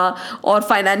दिया और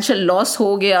फाइनेंशियल लॉस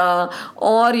हो गया,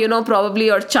 और probably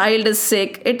your child is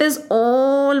sick. It is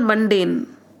all mundane.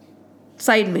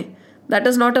 Side में. That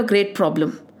is not a great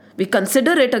problem. We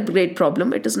consider it a great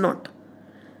problem. It is not.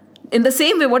 In the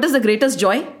same way, what is the greatest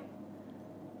joy?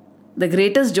 The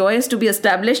greatest joy is to be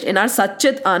established in our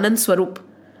Satchit Anand Swarup.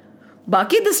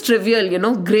 बाकी this trivial,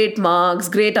 great marks,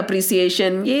 great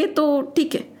appreciation, ये तो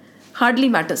ठीक है. Hardly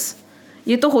matters.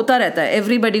 ये तो होता रहता है.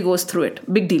 Everybody goes through it.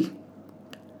 Big deal.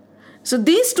 So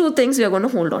these two things we are going to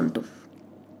hold on to.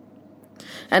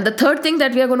 And the third thing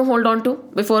that we are going to hold on to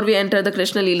before we enter the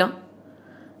Krishna Leela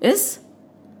is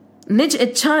निज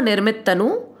इच्छा निर्मित तनु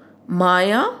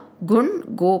माया गुण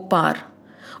गोपार.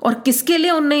 और किसके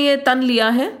लिए उनने ये तन लिया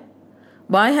है?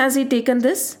 Why has he taken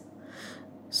this?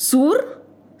 सूर,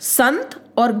 संत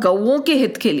और गौओं के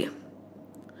हित के लिए.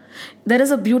 There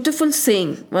is a beautiful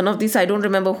saying. One of these, I don't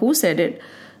remember who said it,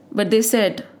 but they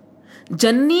said,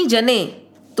 जननी जने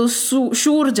तो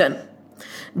शूर जन,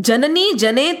 जननी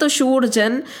जने तो शूर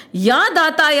जन, या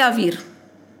दाता या वीर.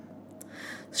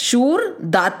 शूर,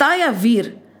 दाता या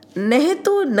वीर, नहीं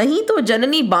तो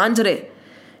जननी बांझरे,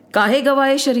 काहे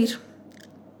गवाए शरीर.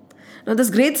 Now this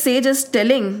great sage is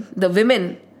telling the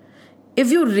women,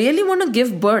 if you really want to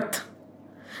give birth,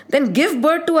 then give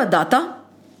birth to a data,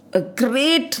 a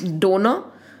great donor,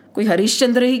 कोई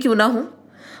हरिश्चंद्र ही क्यों ना हो,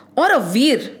 और a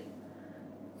वीर.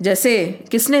 जैसे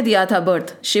किसने दिया था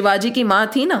बर्थ? शिवाजी की माँ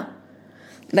थी ना,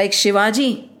 लाइक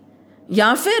शिवाजी.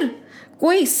 या फिर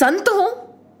कोई संत हो,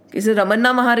 किसी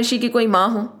रमन्ना महर्षि की कोई माँ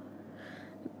हो.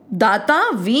 दाता,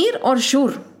 वीर और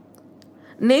शूर.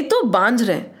 नहीं तो बांझ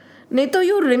रहे, नहीं तो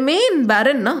you remain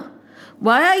barren ना.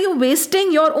 Why are you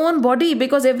wasting your own body?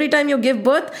 Because every time you give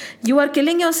birth, you are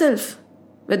killing yourself.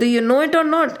 Whether you know it or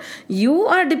not, you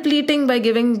are depleting by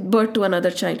giving birth to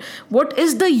another child. What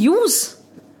is the use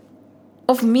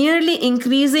of merely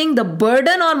increasing the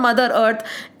burden on Mother Earth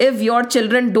if your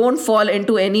children don't fall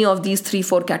into any of these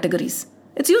 3-4 categories.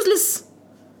 It's useless.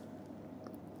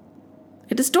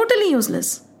 It is totally useless.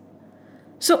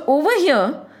 So over here,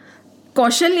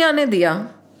 Kaushalya ne diya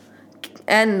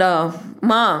and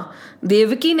माँ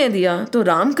देवकी ने दिया तो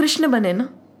राम कृष्ण बने ना.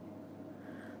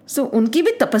 सो उनकी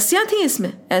भी तपस्या थी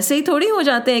इसमें. ऐसे ही थोड़ी हो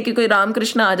जाते हैं कि कोई राम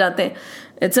कृष्ण आ जाते हैं.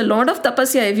 इट्स अ लॉट ऑफ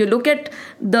तपस्या. If you look at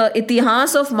the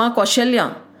इतिहास ऑफ माँ Kaushalya,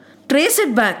 trace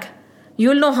it back,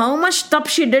 you'll know how much tap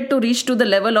she did to reach to the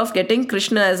level of getting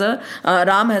Krishna as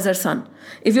Ram as her son.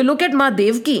 If you look at Ma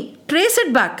Devki, trace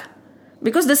it back,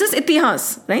 because this is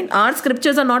itihas, right? Our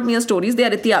scriptures are not mere stories, they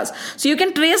are itihas. So you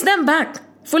can trace them back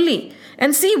fully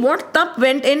and see what tap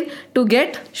went in to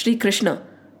get Shri Krishna.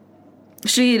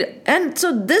 And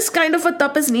so this kind of a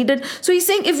tap is needed. So he's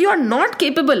saying, if you are not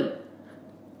capable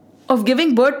of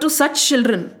giving birth to such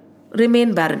children,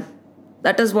 remain barren.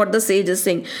 That is what the sage is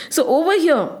saying. So over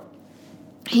here,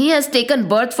 he has taken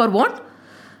birth for what?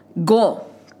 Go,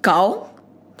 cow,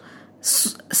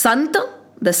 Sant,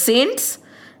 the saints,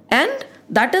 and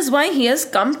that is why he has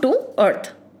come to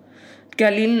earth. क्या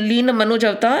लीन मनुज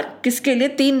अवतार किसके लिए?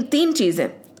 तीन चीजें.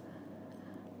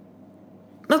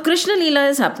 Now Krishna Leela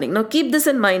is happening. Now keep this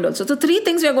in mind also. So 3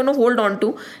 things we are going to hold on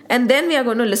to, and then we are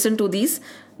going to listen to these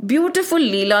beautiful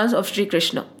Leelas of Shri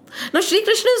Krishna. Now Shri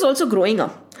Krishna is also growing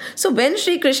up. So when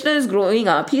Shri Krishna is growing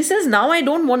up, he says, now I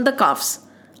don't want the calves.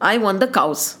 I want the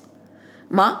cows.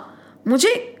 माँ मुझे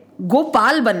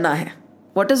गोपाल बनना है.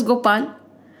 What is Gopal?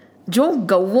 जो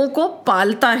गौओं को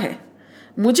पालता है.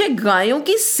 मुझे गायों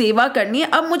की सेवा करनी है.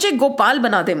 अब मुझे गोपाल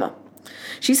बना दे माँ.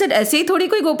 She said, ऐसे ही थोड़ी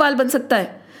कोई गोपाल बन सकता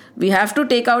है. We have to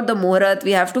take out the muhurat.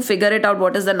 We have to figure it out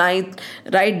what is the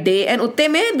right day. And utte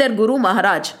mein their Guru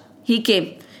Maharaj, he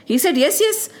came. He said,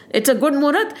 yes, it's a good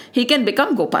muhurat. He can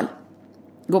become Gopal.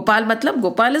 Gopal मतलब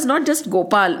Gopal is not just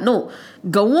Gopal, no,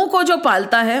 गौओं को जो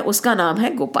पालता है उसका नाम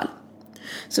है Gopal.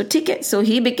 So ठीक है. So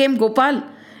he became Gopal.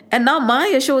 And now माँ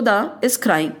Yashoda is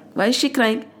crying. Why is she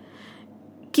crying?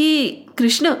 कि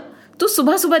कृष्ण तू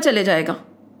सुबह सुबह चले जाएगा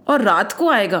और रात को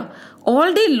आएगा.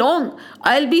 All day long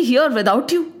I will be here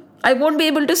without you. I won't be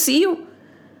able to see you.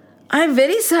 I am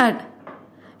very sad.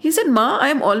 He said, माँ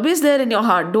I am always there in your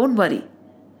heart, don't worry.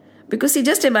 Because see,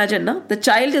 just imagine, na, the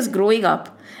child is growing up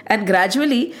and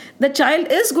gradually the child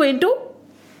is going to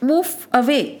move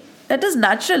away. That is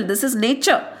natural. This is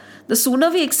nature. The sooner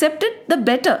we accept it, the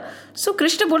better. So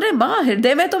Krishna बोल रहे, माँ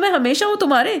हृदय में तो मैं हमेशा हूँ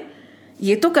तुम्हारे.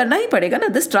 ये तो करना ही पड़ेगा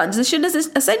ना. This transition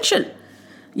is essential.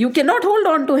 You cannot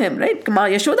hold on to him, right? माँ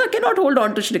Yashoda cannot hold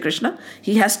on to Shri Krishna.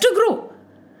 He has to grow.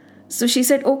 So she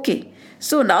said, okay.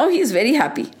 So now he is very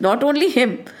happy. Not only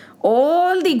him,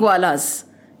 all the Gwalas,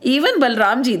 even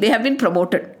Balramji, they have been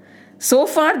promoted. So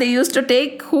far they used to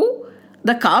take who?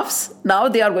 The calves. Now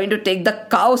they are going to take the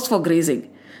cows for grazing.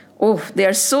 Oh, they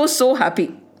are so happy.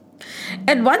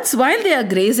 And once while they are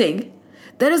grazing,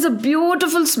 there is a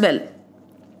beautiful smell.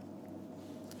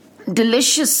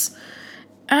 Delicious.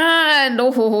 And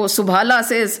Subhala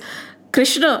says,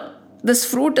 Krishna, this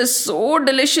fruit is so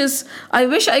delicious. I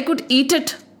wish I could eat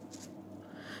it.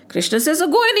 Krishna says,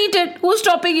 oh, go and eat it. Who's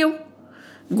stopping you?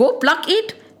 Go pluck,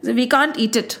 eat. We can't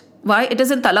eat it. Why? It is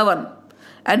in Talavan.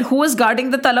 And who is guarding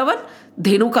the Talavan?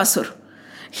 Dhenukasur.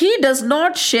 He does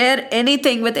not share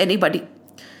anything with anybody.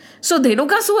 So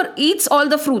Dhenukasur eats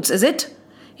all the fruits, is it?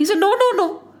 He said, no.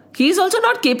 He is also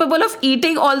not capable of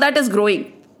eating all that is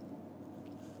growing.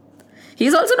 He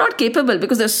is also not capable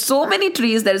because there are so many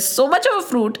trees, there is so much of a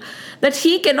fruit that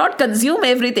he cannot consume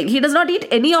everything. He does not eat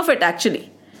any of it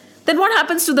actually. Then what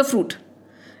happens to the fruit?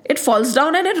 It falls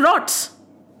down and it rots.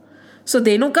 So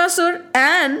Dhenukasur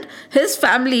and his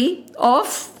family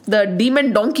of the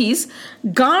demon donkeys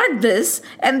guard this,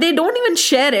 and they don't even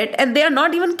share it, and they are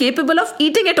not even capable of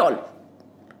eating it all.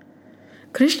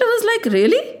 Krishna was like,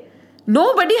 really?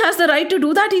 Nobody has the right to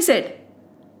do that, he said.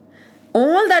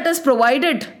 All that is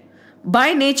provided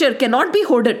by nature cannot be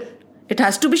hoarded. It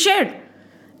has to be shared.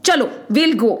 Chalo,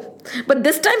 we'll go. But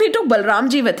this time he took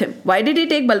Balramji with him. Why did he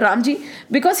take Balramji?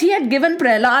 Because he had given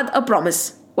Prahlad a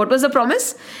promise. What was the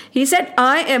promise? He said,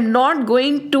 I am not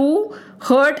going to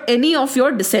hurt any of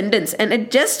your descendants. And it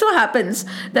just so happens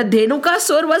that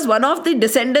Dhenukasur was one of the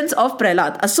descendants of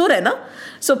Prahlad. Asur hai na?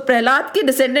 So Prahlad ke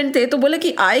descendant the, to bole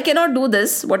ki I cannot do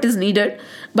this, what is needed.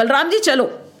 Balramji, chalo,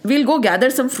 we'll go gather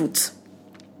some fruits.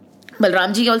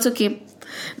 Balramji also came.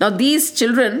 Now these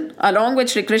children, along with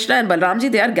Shri Krishna and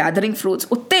Balramji, they are gathering fruits.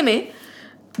 Utte mein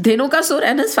Dhenukasur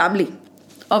and his family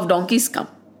of donkeys come.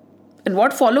 And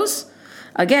what follows?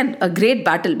 Again, a great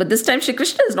battle. But this time Shri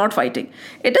Krishna is not fighting.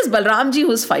 It is Balramji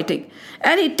who is fighting.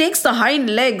 And he takes the hind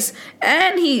legs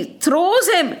and he throws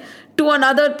him to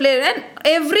another place, and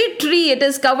every tree, it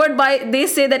is covered by, they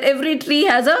say that every tree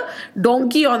has a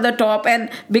donkey on the top, and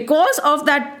because of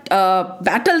that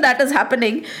battle that is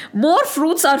happening, more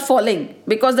fruits are falling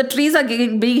because the trees are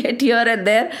being hit here and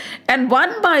there, and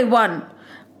one by one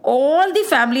all the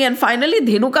family, and finally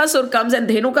Dhenukasur comes, and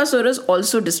Dhenukasur is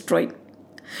also destroyed.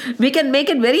 We can make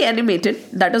it very animated.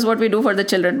 That is what we do for the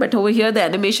children. But over here, the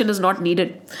animation is not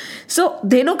needed. So,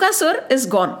 Dhenukasur is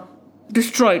gone,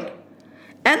 destroyed.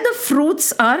 And the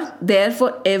fruits are there for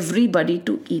everybody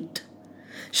to eat.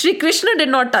 Shri Krishna did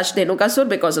not touch Dhenukasur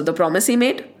because of the promise he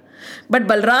made. But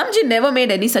Balramji never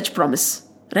made any such promise.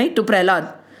 Right? To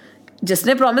Prahlad.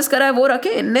 जिसने promise करा है वो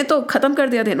रखे, इनने तो खत्म कर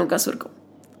दिया Dhenukasur को.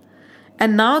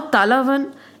 And now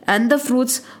Talavan and the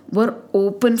fruits were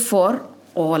open for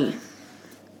all.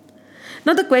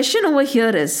 Now the question over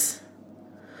here is,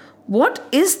 what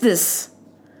is this?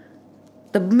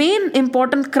 The main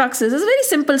important crux is a very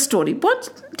simple story. But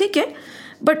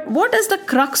what is the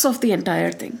crux of the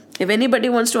entire thing? If anybody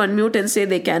wants to unmute and say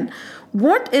they can,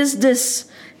 what is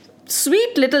this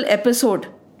sweet little episode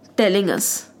telling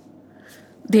us?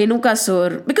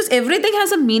 Dhenukasur, because everything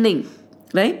has a meaning,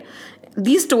 right?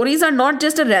 These stories are not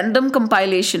just a random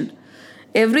compilation.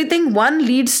 Everything one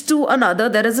leads to another.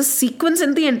 There is a sequence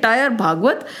in the entire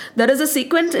Bhagavad. There is a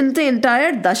sequence in the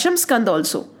entire Dasham Skand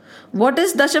also. What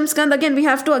is Dasham Skand? Again, we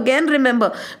have to again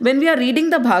remember, when we are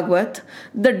reading the Bhagavad,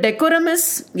 the decorum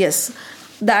is, yes,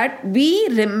 that we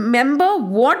remember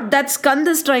what that Skand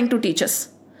is trying to teach us.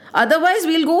 Otherwise,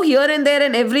 we'll go here and there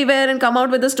and everywhere and come out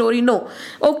with a story. No.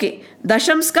 Okay,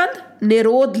 Dasham Skand,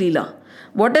 Nirodh Leela.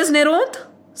 What is Nirodh?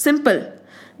 Simple.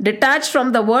 Detached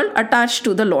from the world, attached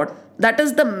to the Lord. That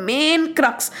is the main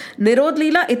crux. निरोध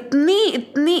लीला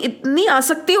इतनी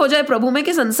आसक्ति हो जाए प्रभु में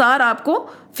कि संसार आपको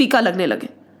फीका लगने लगे.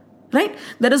 Right?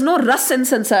 There is no रस in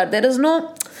संसार. There is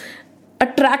no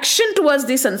attraction towards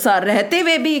the संसार. रहते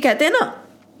हुए भी कहते हैं ना,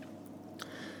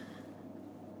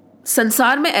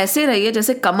 संसार में ऐसे रहिए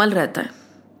जैसे कमल रहता है.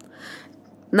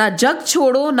 ना जग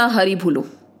छोड़ो ना हरि भूलो.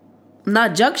 ना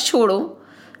जग छोड़ो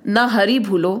ना हरि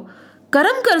भूलो.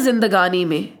 करम कर जिंदगानी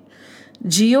में.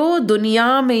 जियो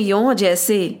दुनिया में यों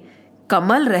जैसे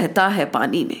कमल रहता है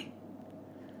पानी में.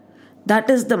 That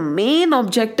is the main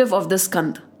objective of the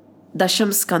skand,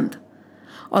 दशम स्कंद.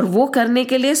 और वो करने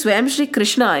के लिए स्वयं श्री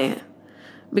कृष्ण आए हैं.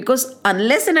 Because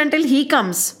unless and until he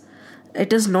comes,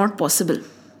 it is not possible.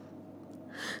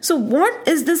 So what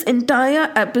is this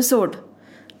entire episode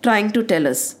trying to tell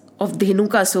us of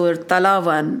Dhenukasur,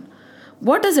 Talavan?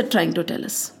 What is it trying to tell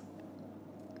us?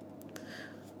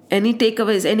 Any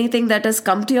takeaways, anything that has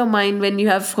come to your mind when you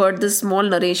have heard this small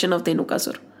narration of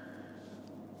Dhenukasur?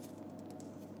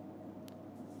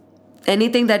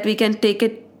 Anything that we can take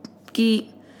it,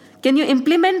 can you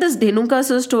implement this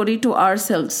Dhenukasur story to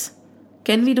ourselves?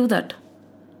 Can we do that?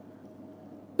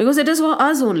 Because it is for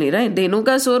us only, right?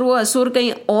 Dhenukasur वो असुर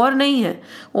कहीं और नहीं है.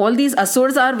 All these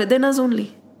asurs are within us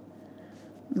only.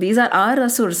 These are our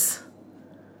asurs.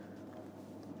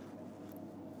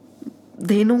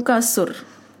 Dhenukasur.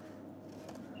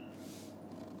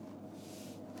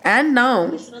 And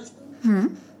now,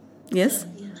 yes.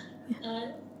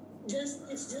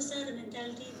 It's just a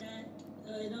mentality that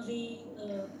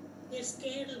we're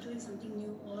scared of doing something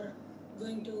new or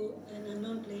going to an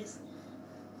unknown place.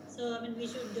 So we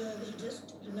should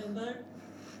just remember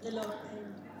the Lord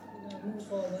and move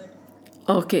forward.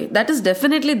 Okay, that is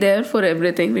definitely there for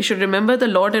everything. We should remember the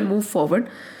Lord and move forward.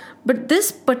 But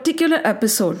this particular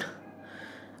episode,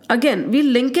 again, we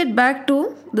link it back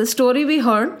to the story we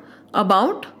heard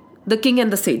about the king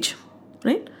and the sage,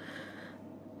 right?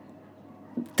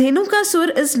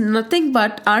 Dhenukasur is nothing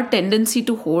but our tendency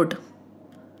to hoard.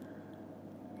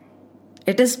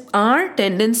 It is our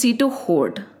tendency to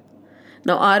hoard.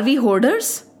 Now, are we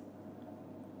hoarders?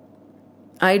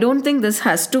 I don't think this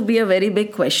has to be a very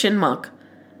big question mark.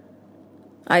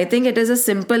 I think it is a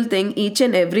simple thing. Each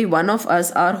and every one of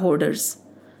us are hoarders.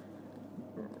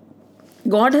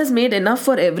 God has made enough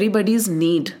for everybody's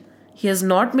need. He has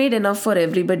not made enough for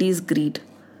everybody's greed.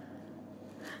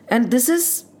 And this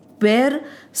is where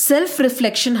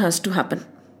self-reflection has to happen,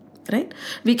 right?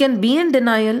 We can be in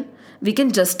denial, we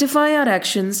can justify our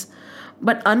actions,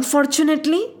 but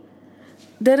unfortunately,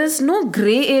 there is no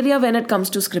gray area when it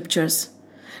comes to scriptures.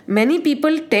 Many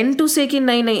people tend to say कि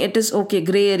नहीं, it is okay,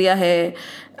 gray area है,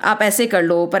 आप ऐसे कर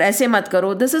लो, पर ऐसे मत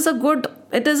करो.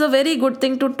 It is a very good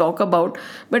thing to talk about.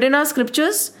 But in our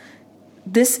scriptures,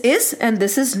 this is and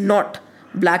this is not.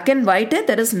 Black and white hai,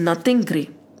 there is nothing grey.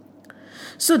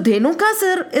 So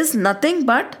Dhenukasur is nothing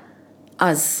but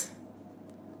us.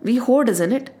 We hoard,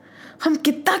 isn't it? हम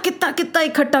कितना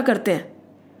इकट्ठा करते हैं.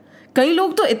 कई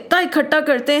लोग तो इतना इकट्ठा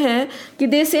करते हैं कि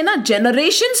दे से ना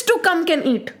generations to come can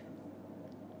eat.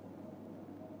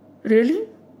 Really?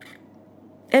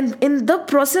 And in the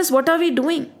process, what are we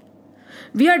doing?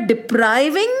 We are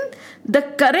depriving the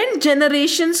current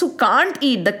generations who can't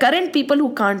eat, the current people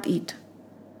who can't eat.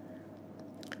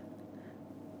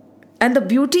 And the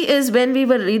beauty is, when we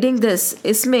were reading this,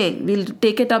 isme, we'll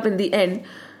take it up in the end,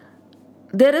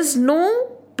 there is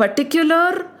no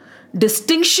particular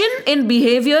distinction in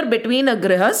behavior between a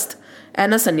grihast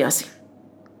and a sannyasi.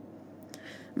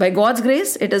 By God's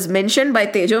grace, it is mentioned by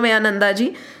Tejomayananda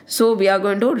ji, so we are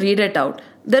going to read it out.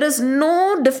 There is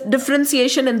no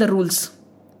differentiation in the rules.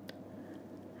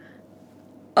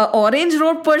 A orange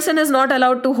robed person is not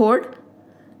allowed to hoard,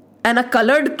 and a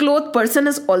colored cloth person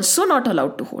is also not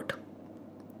allowed to hoard.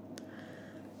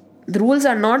 The rules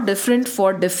are not different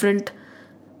for different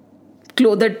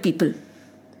clothed people.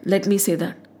 Let me say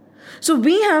that. So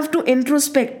we have to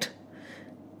introspect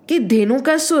कि धेनु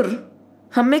का सुर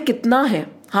हम में कितना है.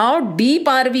 How deep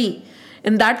are we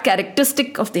in that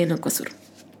characteristic of dhenu का सुर?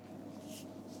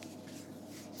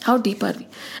 How deep are we?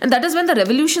 And that is when the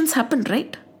revolutions happened,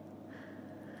 right?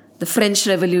 The French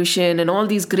Revolution and all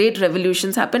these great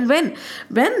revolutions happened when?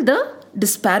 When the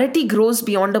disparity grows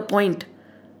beyond a point.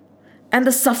 And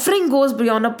the suffering goes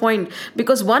beyond a point,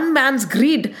 because one man's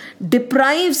greed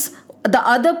deprives the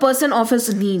other person of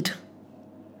his need.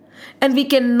 And we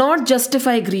cannot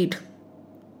justify greed.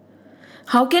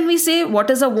 How can we say what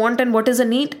is a want and what is a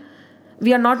need?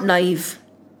 We are not naive.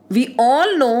 We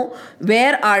all know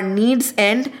where our needs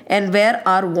end and where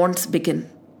our wants begin.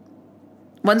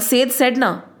 One sage said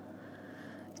na,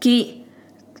 कि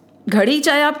घड़ी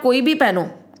चाहे आप कोई भी पहनो,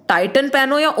 Titan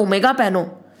पहनो या omega पहनो,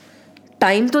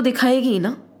 टाइम तो दिखाएगी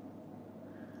ना.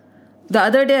 The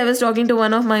other day I was talking to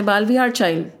one of my Bal Vihar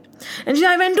child, and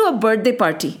I went to a birthday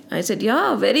party. I said,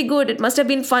 yeah, very good. It must have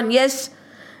been fun. Yes.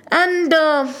 And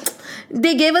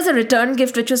they gave us a return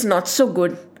gift which was not so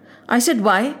good. I said,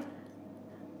 why?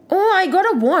 Oh, I got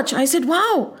a watch. I said,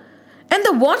 wow. And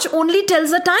the watch only tells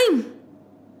the time.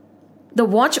 The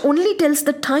watch only tells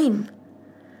the time.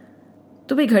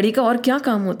 तो भाई घड़ी का और क्या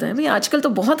काम होता है भाई? आजकल तो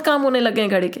बहुत काम होने लगे हैं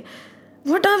घड़ी के.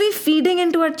 What are we feeding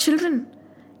into our children?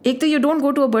 एक तो you don't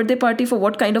go to a birthday party for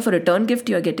what kind of a return gift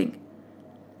you are getting.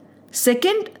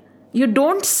 Second, you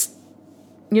don't,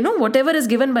 whatever is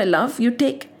given by love, you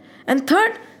take. And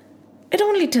third, it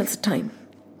only tells the time.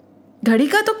 घड़ी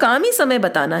का तो काम ही समय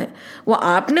बताना है. वो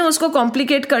आपने उसको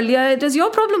कॉम्प्लिकेट कर लिया है, it is your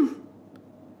problem.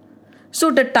 So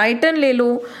the Titan ले लो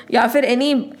या फिर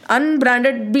any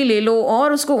unbranded भी ले लो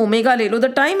और उसको Omega ले लो, the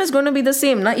time is going to be the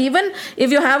same. Now, even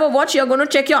if you have a watch, you're going to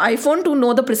check your iPhone to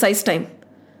know the precise time.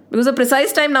 Because the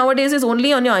precise time nowadays is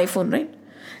only on your iPhone, right?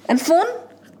 And phone,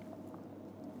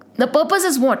 the purpose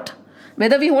is what?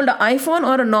 Whether we hold an iPhone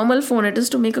or a normal phone, it is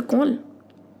to make a call.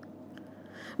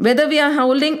 Whether we are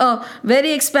holding a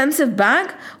very expensive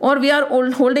bag or we are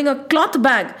holding a cloth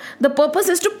bag, the purpose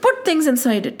is to put things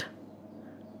inside it.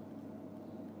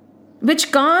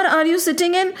 Which car are you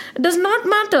sitting in? It does not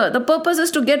matter. The purpose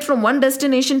is to get from one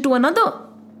destination to another.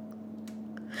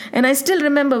 And I still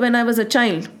remember when I was a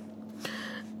child.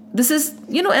 This is,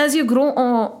 as you grow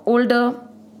older,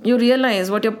 you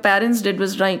realize what your parents did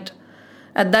was right.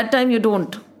 At that time, you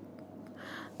don't.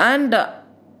 And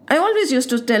I always used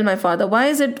to tell my father,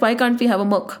 why can't we have a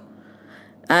Merc?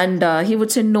 And he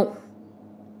would say, no.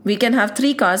 We can have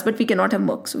 3 cars, but we cannot have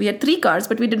Mercs. So we had 3 cars,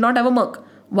 but we did not have a Merc.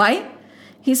 Why?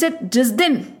 He said, जिस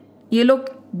दिन ये लोग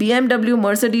BMW,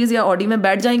 Mercedes या Audi में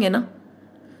बैठ जाएंगे ना,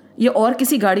 ये और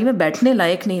किसी गाड़ी में बैठने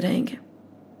लायक नहीं रहेंगे.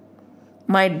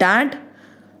 My dad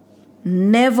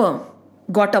never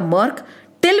got a Merc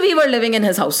till we were living in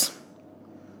his house.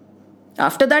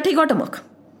 After that, he got a Merc.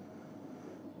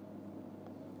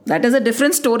 That is a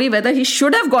different story whether he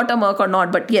should have got a Merc or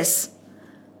not, but yes.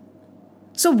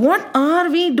 So what are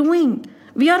we doing?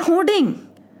 We are hoarding.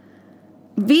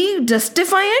 We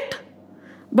justify it,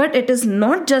 but it is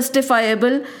not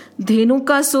justifiable. Dhenu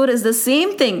ka sur is the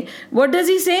same thing. What does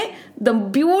he say? The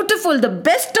beautiful, the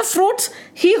best of fruits,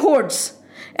 he hoards.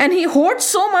 And he hoards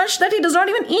so much that he does not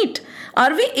even eat.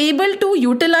 Are we able to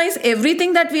utilize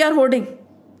everything that we are hoarding?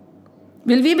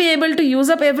 Will we be able to use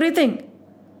up everything?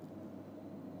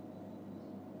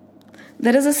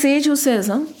 There is a sage who says,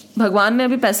 भगवान ने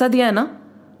अभी पैसा दिया है ना,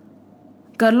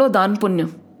 कर लो दान पुण्य.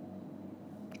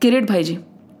 किरीट भाई जी,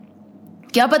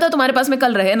 क्या पता तुम्हारे पास में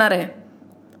कल रहे ना रहे.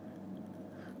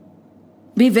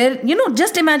 Be very,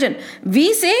 just imagine.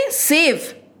 We say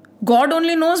save. God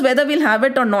only knows whether we'll have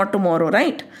it or not tomorrow,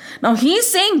 right? Now he's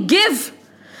saying give.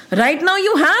 Right now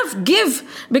you have, give.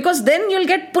 Because then you'll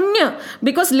get punya.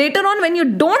 Because later on when you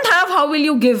don't have, how will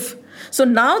you give? So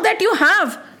now that you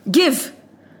have, give,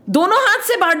 दोनों हाथ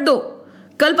से बांट दो,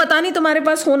 कल पता नहीं तुम्हारे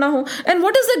पास हो ना हो. And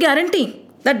what is the guarantee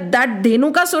that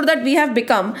Dhenukasur that we have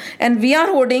become and we are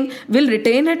hoarding will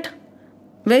retain it?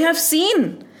 We have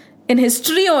seen in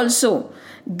history also,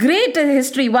 great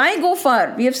history. Why go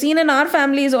far? We have seen in our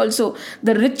families also,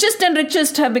 the richest and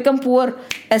richest have become poor.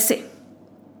 Essay.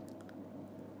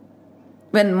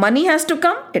 When money has to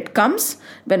come, it comes.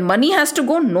 When money has to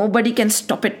go, nobody can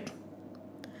stop it.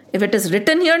 If it is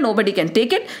written here, nobody can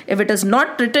take it. If it is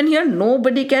not written here,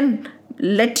 nobody can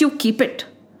let you keep it.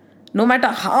 No matter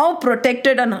how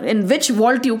protected and in which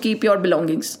vault you keep your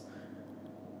belongings.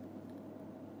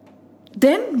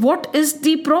 Then what is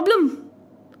the problem?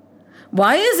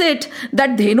 Why is it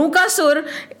that Dhenukasur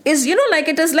is, like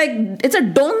it is like, it's a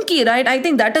donkey, right? I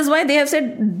think that is why they have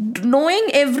said, knowing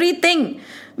everything,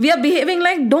 we are behaving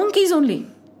like donkeys only.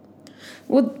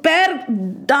 वो पैर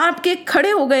दाप के खड़े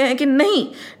हो गए हैं कि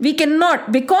नहीं, we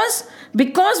cannot,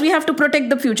 because we have to protect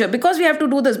the future, because we have to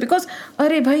do this, because,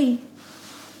 अरे भाई,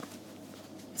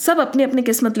 सब अपनी अपनी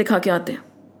किस्मत लिखा के आते हैं.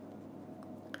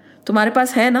 तुम्हारे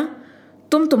पास है ना,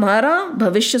 तुम तुम्हारा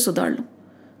भविष्य सुधार लो.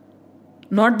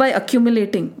 Not by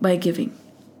accumulating, by giving.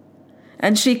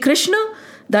 And Shri Krishna,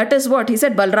 that is what he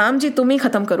said, Balram ji, तुम ही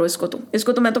खत्म करो इसको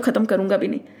तो मैं तो खत्म करूंगा भी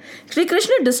नहीं. Shri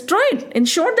Krishna destroyed,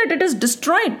 ensured that it is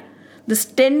destroyed. This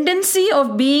tendency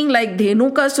of being like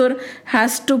Dhenukasur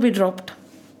has to be dropped.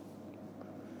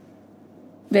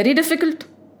 Very difficult,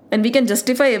 and we can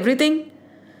justify everything.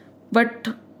 But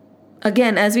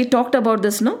again, as we talked about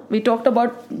this, no, we talked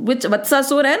about which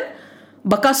Vatsasur and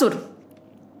Bakasur.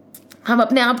 हम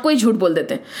अपने आप को ही झूठ बोल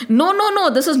देते हैं. No,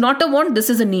 this is not a want, this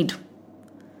is a need.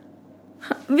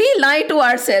 We lie to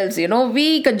ourselves,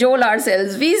 we cajole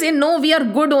ourselves. We say, no, we are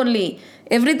good only.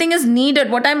 Everything is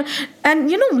needed.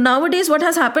 And nowadays what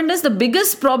has happened is, the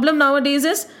biggest problem nowadays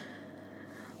is,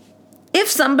 if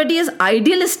somebody is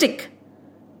idealistic,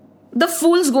 the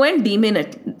fools go and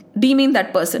demean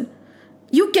that person.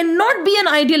 You cannot be an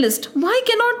idealist. Why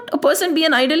cannot a person be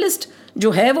an idealist?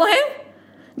 जो है वो है,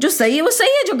 जो सही है वो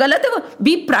सही है, जो गलत है वो.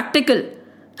 Be practical.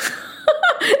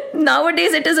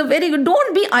 Nowadays it is a very good,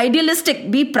 don't be idealistic,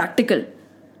 be practical.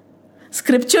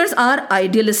 Scriptures are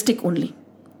idealistic only.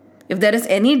 If there is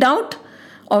any doubt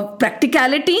of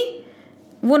practicality,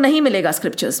 वो नहीं मिलेगा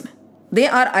scriptures में. They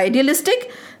are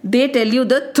idealistic. They tell you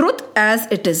the truth as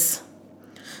it is.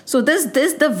 So this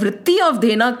the vritti of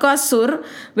Dhenukasur,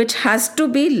 which has to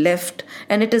be left,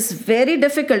 and it is very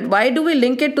difficult. Why do we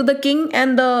link it to the king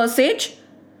and the sage?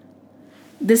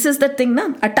 This is the thing,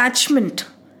 na, attachment.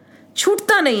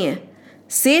 छूटता नहीं है.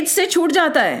 Sage से छूट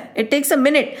जाता है. It takes a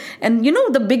minute. And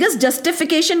the biggest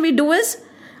justification we do is,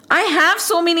 I have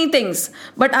so many things,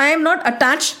 but I am not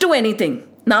attached to anything.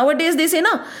 Nowadays they say,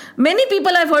 many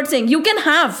people I've heard saying, you can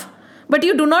have, but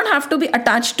you do not have to be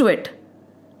attached to it.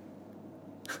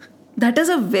 That is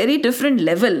a very different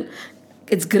level.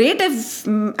 It's great if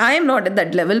I am not at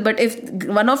that level, but if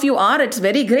one of you are, it's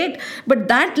very great. But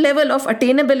that level of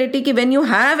attainability, when you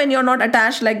have and you're not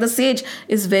attached like the sage,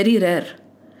 is very rare.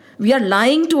 We are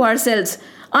lying to ourselves.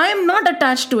 I am not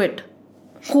attached to it.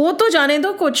 हो तो जाने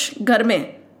दो कुछ घर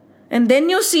में. And then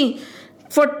you see,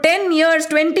 for 10 years,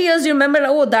 20 years, you remember,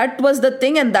 oh, that was the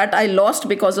thing and that I lost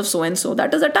because of so and so.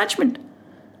 That is attachment.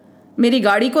 मेरी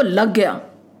गाड़ी को लग गया.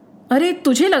 अरे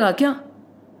तुझे लगा क्या?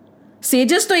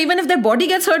 Sages, so even if their body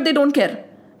gets hurt, they don't care.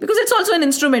 Because it's also an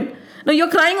instrument. Now you're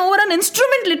crying over an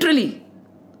instrument, literally.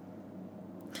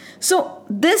 So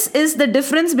this is the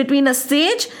difference between a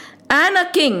sage and a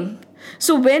king.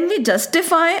 So when we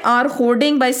justify our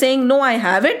hoarding by saying, no, I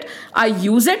have it, I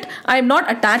use it, I'm not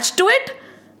attached to it,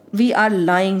 we are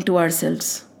lying to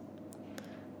ourselves.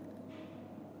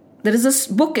 There is this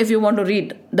book, if you want to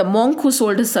read, The Monk Who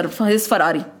Sold His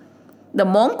Ferrari. The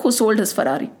Monk Who Sold His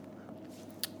Ferrari.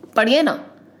 पढ़िए ना,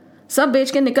 सब बेच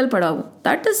के निकल पड़ा वो.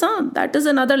 That is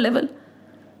another level.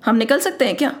 हम निकल सकते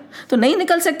हैं क्या? तो नहीं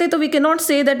निकल सकते तो we cannot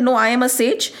say that no, I am a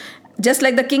sage. Just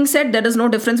like the king said, there is no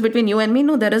difference between you and me.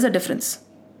 No, there is a difference.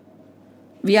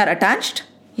 We are attached.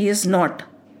 He is not.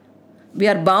 We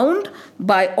are bound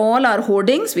by all our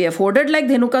hoardings. We have hoarded like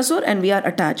Dhenukasur and we are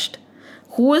attached.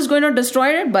 Who is going to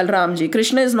destroy it? Balramji.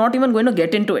 Krishna is not even going to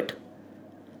get into it.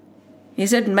 He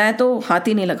said, मैं तो हाथ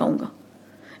ही नहीं लगाऊंगा.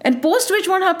 And post which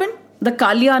what happened? The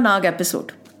Kalya Nag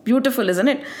episode. Beautiful, isn't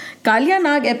it? Kalya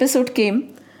Nag episode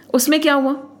came. Usme kya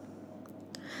hua?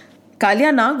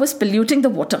 Kalya Nag was polluting the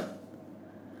water.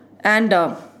 And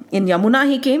in Yamuna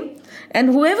he came. And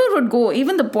whoever would go,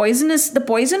 even the poison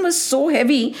was so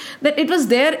heavy that it was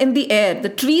there in the air. The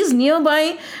trees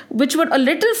nearby, which were a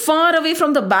little far away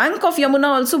from the bank of Yamuna,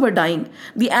 also were dying.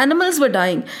 The animals were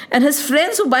dying. And his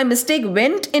friends who by mistake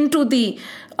went into the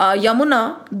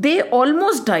Yamuna, they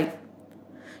almost died.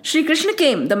 Sri Krishna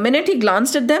came. The minute he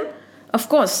glanced at them, of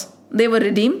course, they were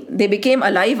redeemed. They became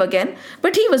alive again.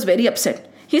 But he was very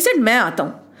upset. He said, "Main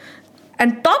aata hu."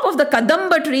 And top of the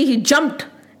Kadamba tree, he jumped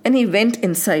and he went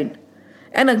inside.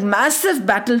 And a massive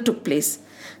battle took place.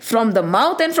 From the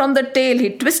mouth and from the tail, he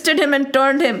twisted him and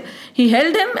turned him. He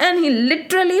held him and he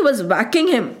literally was whacking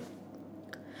him.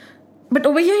 But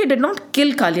over here, he did not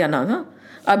kill Kalyanag.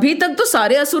 Abhi tak to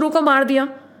sare asuru ko maar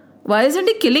diya. Why isn't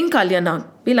he killing Kalyanag?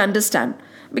 We'll understand.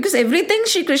 Because everything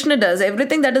Shri Krishna does,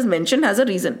 everything that is mentioned has a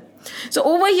reason. So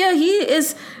over here, he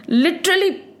is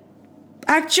literally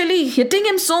actually hitting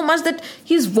him so much that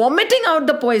he's vomiting out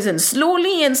the poison.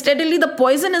 Slowly and steadily, the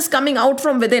poison is coming out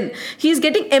from within. He's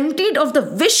getting emptied of the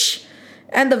wish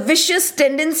and the vicious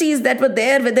tendencies that were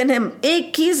there within him.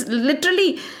 He's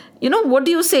literally, what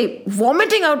do you say?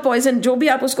 Vomiting out poison. Jo bhi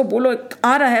aap usko bolo,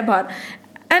 aa raha hai bahar.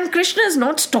 And Krishna is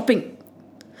not stopping.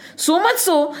 So much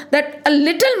so that a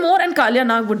little more and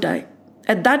Kalyanag would die.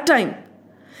 At that time,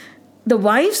 the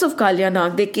wives of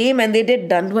Kalyanag, they came and they did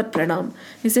Dandvat Pranam.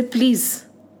 He said, "Please,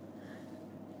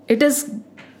 it is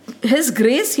His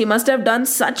grace. He must have done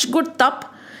such good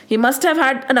tap. He must have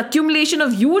had an accumulation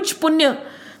of huge punya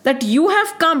that you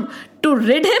have come to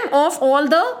rid him of all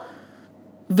the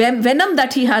venom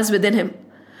that he has within him.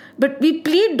 But we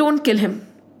plead, don't kill him."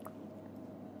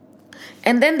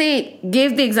 And then they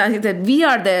gave the example that we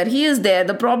are there, he is there.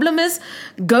 The problem is,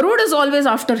 Garud is always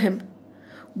after him.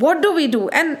 What do we do?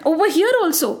 And over here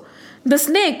also, the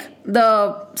snake,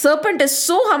 the serpent is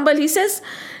so humble. He says,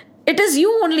 "It is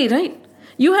you only, right?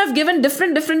 You have given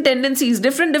different tendencies,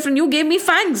 different. You gave me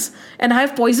fangs and I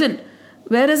have poison.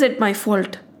 Where is it my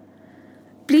fault?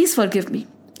 Please forgive me."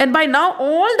 And by now,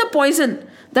 all the poison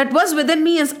that was within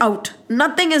me is out.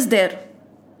 Nothing is there.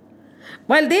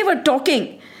 While they were talking,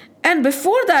 and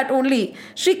before that only,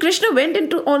 Sri Krishna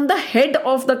went on the head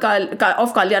of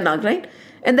of Kalyanag, right?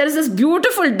 And there is this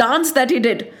beautiful dance that he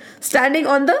did, standing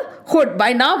on the hood. By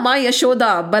now, Ma Yashoda,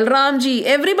 Balramji,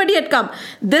 everybody had come.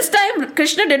 This time,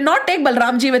 Krishna did not take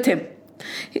Balramji with him.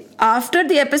 After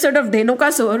the episode of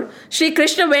Dhenukasur, Sri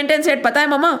Krishna went and said, "Pata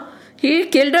hai, Mama, he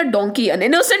killed a donkey, an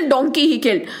innocent donkey he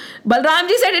killed."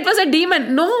 Balramji said it was a demon.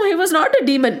 No, he was not a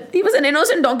demon. He was an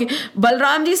innocent donkey.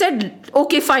 Balramji said,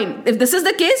 "Okay, fine. If this is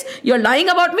the case, you're lying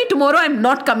about me. Tomorrow I'm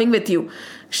not coming with you."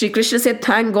 Shri Krishna said,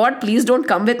 "Thank God, please don't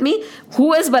come with me." Who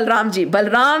is Balramji?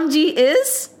 Balramji is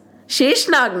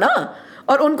Sheshnag, na?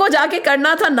 और उनको जाके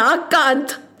करना था नाग का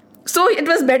अंत. So it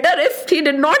was better if he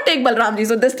did not take Balramji.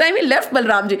 So this time he left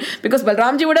Balramji because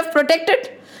Balramji would have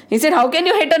protected. He said, "How can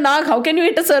you hit a nag? How can you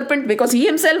hit a serpent?" Because he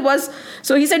himself was.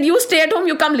 So he said, "You stay at home,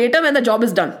 you come later when the job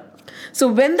is done."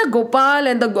 So when the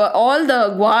Gopal and all the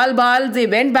Gwal Bal, they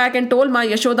went back and told Ma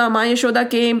Yashoda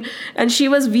came and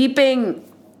she was weeping.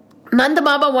 Nanda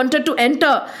Baba wanted to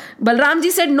enter. Balramji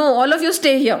said, "No, all of you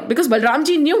stay here." Because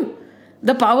Balramji knew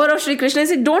the power of Sri Krishna. He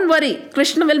said, "Don't worry,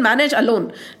 Krishna will manage alone.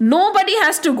 Nobody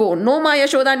has to go. No Ma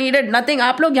Yashoda needed, nothing.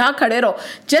 Aap log yahan khade raho.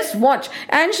 Just watch."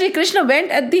 And Sri Krishna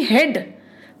went at the head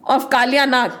of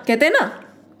Kalyanag. कहते हैं ना,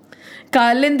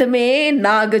 कालिंद में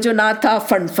नाग जो ना था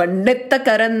फणफणित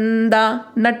करंदा,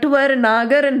 नटवर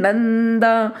नागर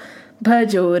नंदा,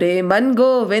 भजोरे मन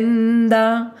Govinda.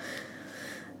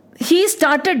 He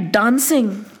started dancing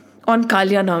on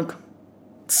Kalyanag.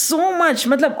 So much,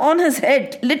 matlab on his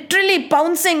head, literally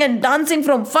pouncing and dancing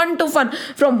from fun to fun,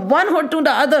 from one hood to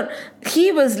the other. He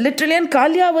was literally, and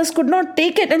Kalya could not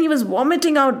take it and he was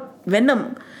vomiting out venom.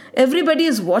 Everybody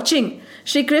is watching.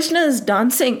 Shri Krishna is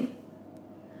dancing.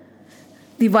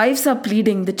 The wives are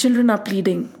pleading, the children are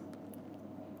pleading.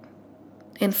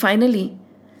 And finally,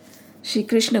 Shri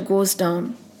Krishna goes down.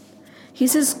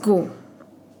 He says, "Go.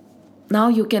 Now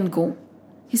you can go."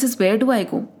 He says, "Where do I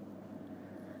go?"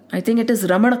 I think it is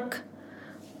Ramanak.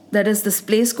 That is this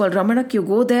place called Ramanak. You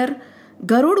go there.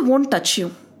 Garud won't touch you.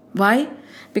 Why?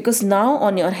 Because now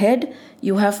on your head,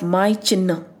 you have my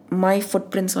chinna, my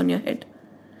footprints on your head.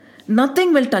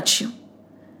 Nothing will touch you.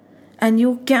 And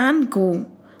you can go.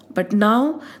 But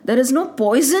now there is no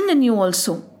poison in you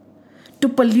also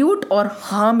to pollute or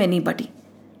harm anybody.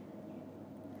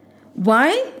 Why?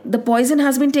 The poison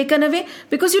has been taken away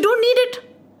because you don't need it.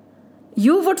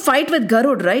 You would fight with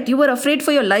Garud, right? You were afraid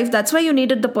for your life. That's why you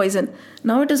needed the poison.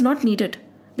 Now it is not needed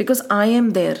because I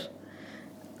am there.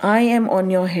 I am on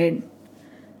your head.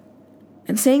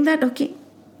 And saying that, okay,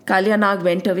 Kalyanag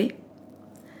went away.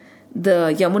 The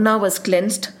Yamuna was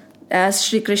cleansed as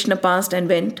Shri Krishna passed and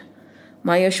went.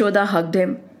 Ma Yashoda hugged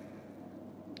him.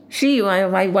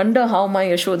 I wonder how my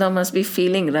Yashoda must be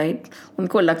feeling, right?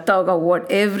 Unko lagta hoga, what?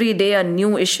 Every day a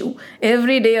new issue.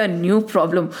 Every day a new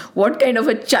problem. What kind of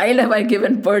a child have I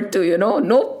given birth to,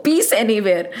 No peace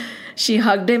anywhere. She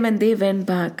hugged him and they went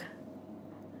back.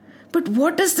 But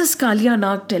what is this Kalia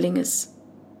Nag telling us?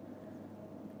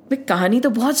 Kahani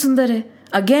to bahut sundar hai.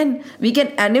 Again, we can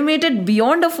animate it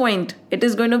beyond a point. It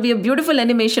is going to be a beautiful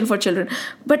animation for children.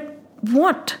 But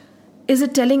what is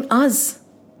it telling us?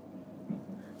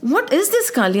 What is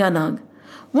this Kalia Nag?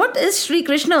 What is Sri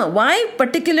Krishna? Why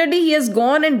particularly he has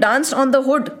gone and danced on the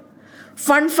hood?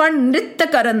 Fun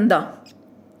nritya karanda.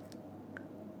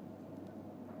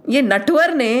 ये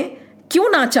नटवर ने क्यों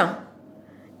नाचा?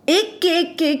 एक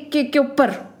के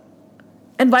ऊपर.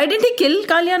 And why didn't he kill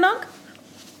Kalia Nag?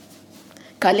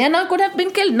 Kalia Nag could have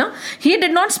been killed, na? He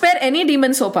did not spare any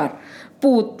demon so far.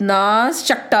 Putna,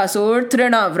 Shaktasur,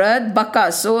 Trinavrat,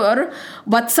 Bakasur,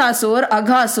 Vatsasur,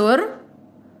 Aghasur.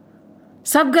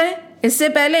 सब गए. इससे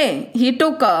पहले he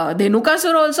took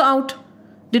Dhenukasur also out.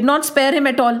 Did not spare him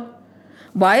at all.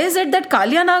 Why is it that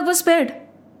Kalia Nag was spared?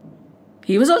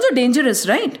 He was also dangerous,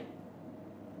 right?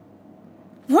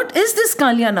 What is this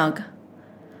Kalia Nag?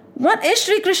 What is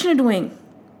Sri Krishna doing?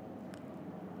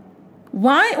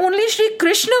 Why only Sri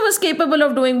Krishna was capable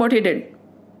of doing what he did?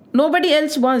 Nobody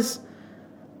else was.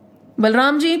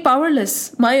 Balramji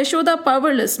powerless, Maya Yashoda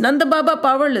powerless, Nanda Baba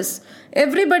powerless.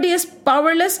 Everybody is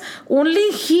powerless.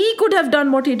 Only he could have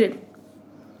done what he did.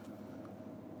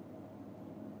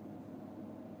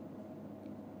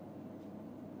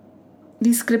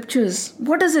 These scriptures,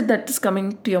 what is it that is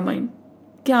coming to your mind?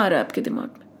 क्या आ रहा है आपके दिमाग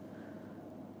में?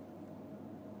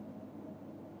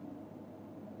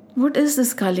 What is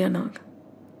this Kalia Nag?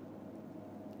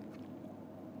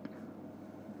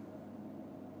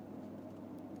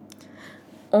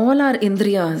 All our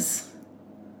indriyas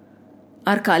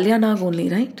are Kalia Nag only,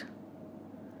 right?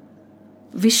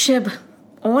 Vishab,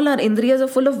 all our indriyas are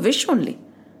full of wish only.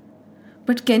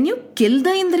 But can you kill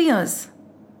the indriyas?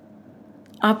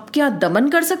 आप क्या दमन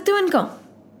कर सकते हो इनका?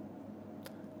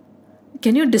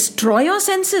 Can you destroy your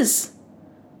senses?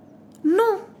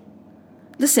 No.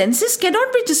 The senses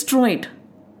cannot be destroyed.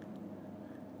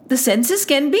 The senses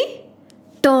can be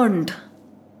turned.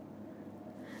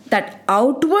 That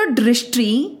outward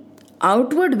drishti,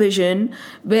 outward vision,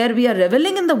 where we are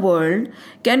reveling in the world,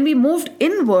 can be moved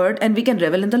inward and we can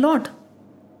revel in the Lord.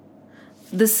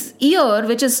 This ear,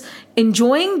 which is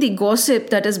enjoying the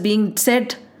gossip that is being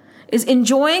said, is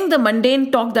enjoying the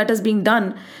mundane talk that is being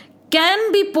done,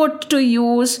 can be put to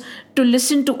use to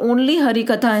listen to only Hari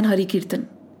Katha and Hari Kirtan.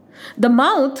 The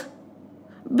mouth,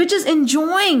 which is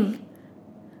enjoying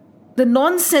the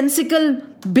nonsensical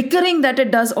bickering that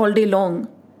it does all day long,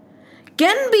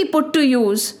 can be put to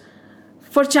use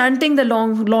for chanting the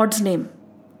Lord's name.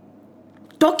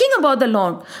 Talking about the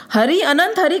Lord. Hari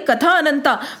Anant, Hari Katha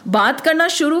Ananta. बात करना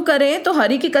शुरू करें तो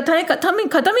हरि की कथाएं खत्म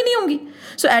ही नहीं होंगी.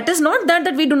 So it is not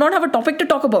that we do not have a topic to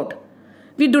talk about.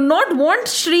 We do not want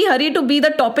Sri Hari to be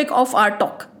the topic of our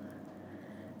talk.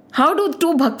 How do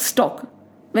two bhakts talk?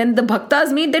 When the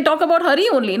bhaktas meet, they talk about Hari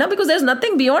only, because there's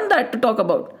nothing beyond that to talk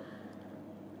about.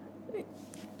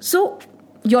 So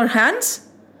your hands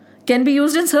can be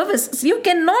used in service. You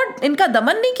cannot, inka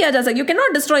daman nahi kiya ja sakta. You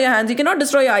cannot destroy your hands. You cannot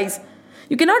destroy your eyes.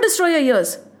 You cannot destroy your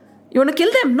ears. You want to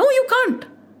kill them? No, you can't.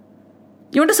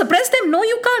 You want to suppress them? No,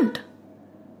 you can't.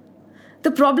 The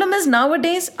problem is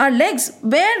nowadays our legs.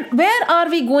 Where are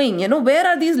we going? Where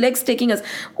are these legs taking us?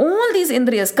 All these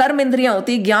indriyas, karm indriya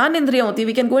hoti, gyan indriya hoti.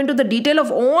 We can go into the detail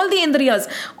of all the indriyas.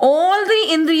 All the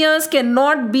indriyas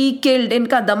cannot be killed.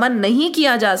 Inka daman nahi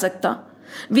kiya ja sakta.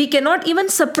 We cannot even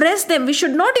suppress them. We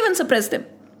should not even suppress them.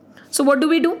 So what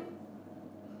do?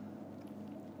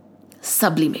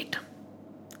 Sublimate.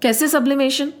 कैसे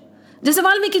sublimation? जैसे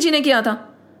वाल्मीकि जी ने किया था.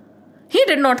 He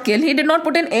did not kill. He did not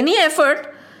put in any effort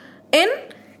in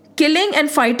killing and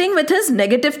fighting with his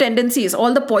negative tendencies,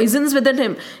 all the poisons within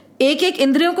him. एक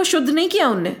इंद्रियों को शुद्ध नहीं किया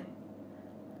उनने.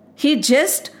 He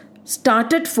just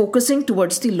started focusing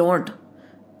towards the Lord.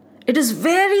 It is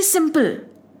very simple.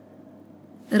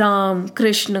 Ram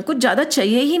Krishna कुछ ज़्यादा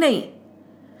चाहिए ही नहीं.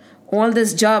 All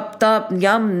this jap, tap,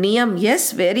 yam, niyam,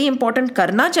 yes, very important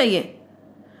करना चाहिए.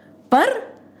 पर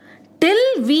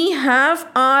till we have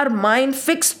our mind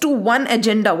fixed to one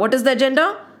agenda. What is the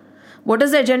agenda? What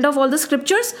is the agenda of all the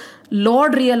scriptures?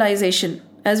 Lord realization.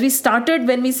 As we started,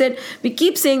 when we said, we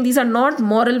keep saying these are not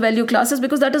moral value classes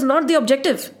because that is not the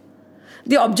objective.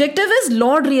 The objective is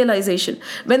Lord realization.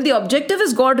 When the objective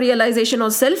is God realization or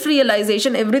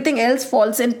self-realization, everything else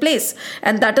falls in place.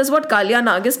 And that is what Kalia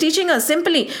Nag is teaching us.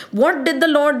 Simply, what did the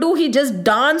Lord do? He just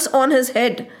danced on his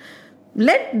head.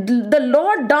 Let the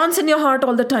Lord dance in your heart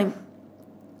all the time.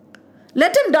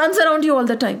 Let him dance around you all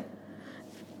the time.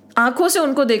 आंखों से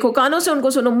उनको देखो, कानों से उनको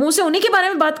सुनो, मुंह से उन्हीं के बारे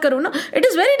में बात करो ना. It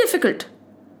is very difficult,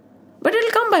 but it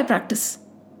will come by practice.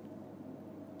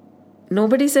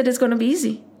 Nobody said it's going to be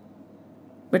easy,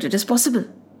 but it is possible.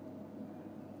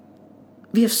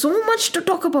 We have so much to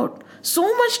talk about, so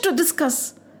much to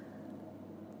discuss.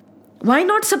 Why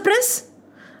not suppress?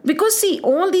 Because see,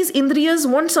 all these indriyas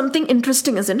want something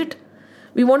interesting, isn't it?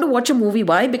 We want to watch a movie.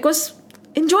 Why? Because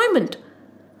enjoyment.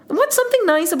 What's something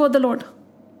nice about the Lord?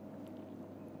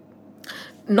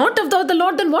 Not about the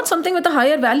Lord, then what's something with a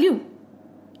higher value?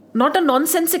 Not a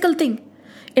nonsensical thing.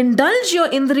 Indulge your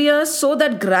indriyas so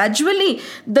that gradually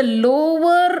the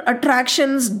lower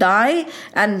attractions die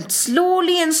and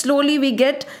slowly we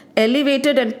get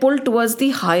elevated and pulled towards the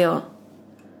higher.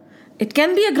 It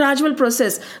can be a gradual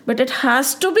process, but it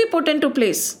has to be put into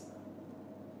place.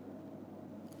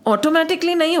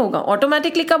 Automatically nahi hoga.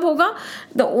 Automatically kab hoga?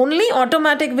 The only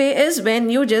automatic way is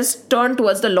when you just turn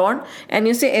towards the Lord and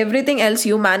you say, everything else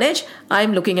you manage, I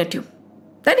am looking at you.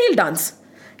 Then he'll dance.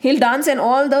 He'll dance and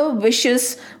all the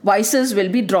vices will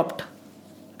be dropped.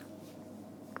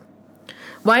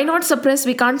 Why not suppress?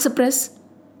 We can't suppress.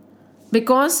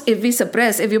 Because if we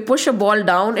suppress, if you push a ball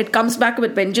down, it comes back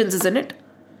with vengeance, isn't it?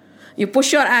 You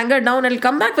push your anger down, it'll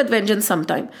come back with vengeance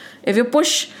sometime. If you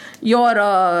push your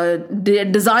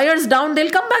desires down,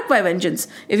 they'll come back by vengeance.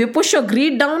 If you push your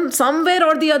greed down, somewhere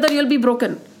or the other, you'll be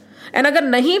broken. And agar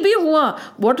nahi bhi hua,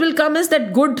 what will come is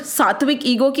that good sattvic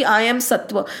ego ki I am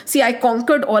sattva. See, I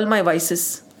conquered all my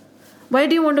vices. Why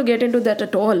do you want to get into that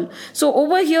at all? So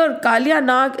over here, Kalya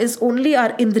Nag is only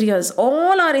our indriyas.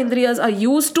 All our indriyas are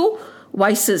used to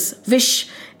vices, wish.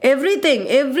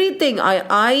 Everything, our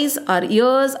eyes, our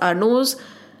ears, our nose.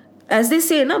 As they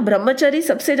say, na, brahmachari,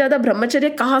 सबसे ज़्यादा ब्रह्मचर्य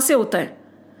कहाँ से होता है?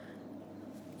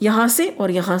 यहाँ से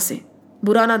और यहाँ से.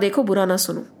 बुरा ना देखो, बुरा ना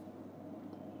सुनो.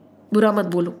 बुरा मत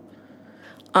बोलो.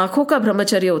 आंखों का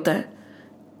ब्रह्मचर्य होता है.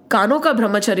 कानों का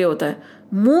ब्रह्मचर्य होता है.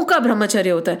 मुंह का ब्रह्मचर्य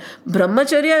होता है.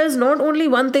 Brahmacharya is not only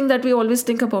one thing that we always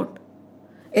think about.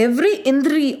 Every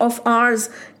indri of ours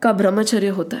का ब्रह्मचर्य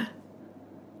होता है.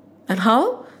 And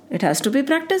how? It has to be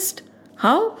practiced.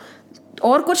 How?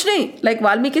 और कुछ नहीं. Like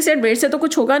वाल्मीकि said, वेद से तो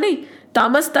कुछ होगा नहीं.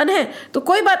 तामस तन है तो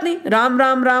कोई बात नहीं. राम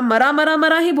राम राम, मरा मरा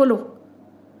मरा ही बोलो.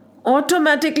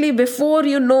 Automatically, before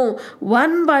you know,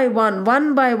 one by one,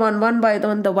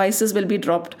 the vices will be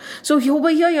dropped. So over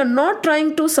here, you're not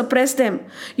trying to suppress them.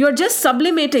 You're just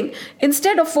sublimating.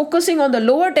 Instead of focusing on the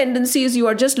lower tendencies, you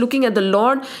are just looking at the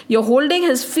Lord. You're holding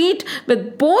His feet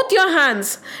with both your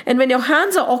hands. And when your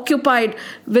hands are occupied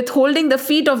with holding the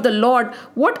feet of the Lord,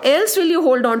 what else will you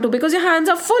hold on to? Because your hands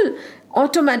are full.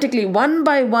 Automatically, one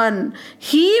by one,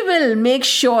 He will make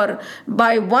sure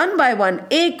by one,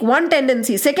 one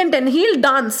tendency, second tendency, He'll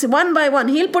dance one by one,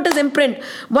 He'll put His imprint.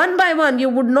 One by one, you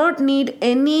would not need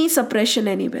any suppression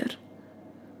anywhere.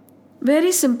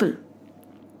 Very simple.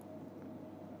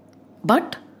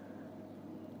 But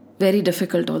very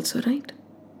difficult also, right?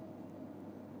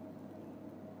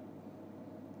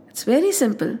 It's very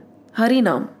simple.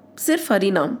 Harinam, sirf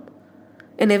Harinam,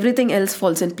 and everything else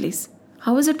falls in place.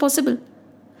 How is it possible?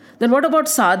 Then what about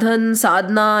sadhan,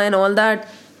 sadhana and all that?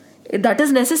 That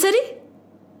is necessary?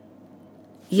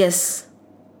 Yes.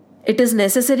 It is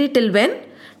necessary till when?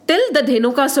 Till the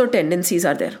dhenukasur tendencies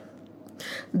are there.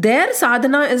 There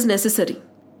sadhana is necessary.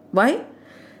 Why?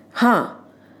 Now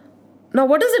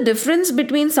what is the difference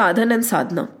between sadhan and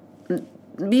sadhana?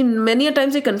 Many a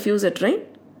times we confuse it, right?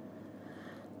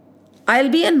 I'll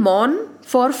be in Maun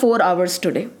for 4 hours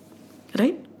today.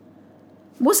 Right?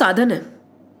 वो साधन है,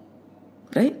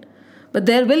 right? But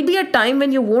there will be a time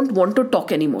when you won't want to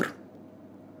talk anymore.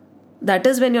 That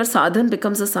is when your sadhan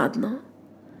becomes a sadhana.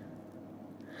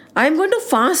 I am going to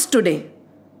fast today.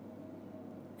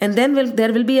 And then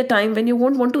there will be a time when you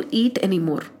won't want to eat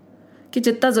anymore. कि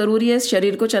जितना ज़रूरी है इस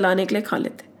शरीर को चलाने के लिए खा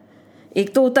लेते.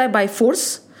 एक तो होता है by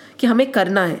force कि हमें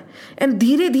करना है. And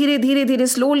धीरे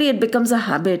slowly it becomes a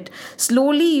habit.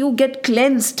 Slowly you get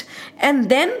cleansed. And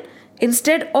then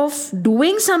instead of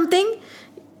doing something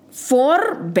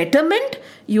for betterment,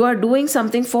 you are doing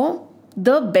something for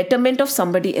the betterment of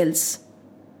somebody else.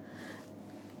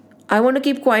 I want to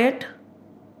keep quiet.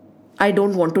 I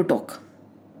don't want to talk.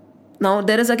 Now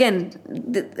there is again,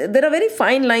 there are very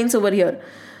fine lines over here.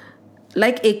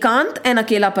 Like ekant and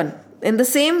akelapan. In the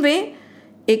same way,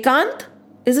 ekant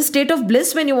is a state of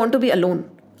bliss when you want to be alone.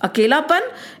 Akelapan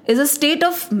is a state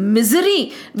of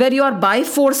misery where you are by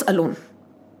force alone.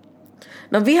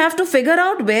 Now we have to figure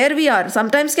out where we are.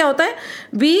 Sometimes क्या होता है?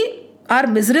 We are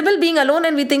miserable being alone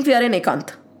and we think we are in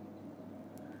ekant.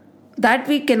 That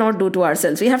we cannot do to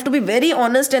ourselves. We have to be very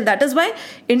honest, and that is why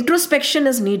introspection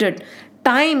is needed.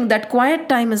 time, that quiet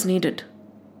time is needed.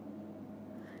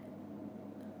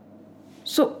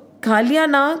 So Kalia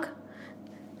Nag,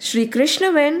 Sri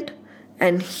Krishna went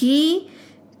and he,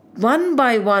 one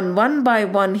by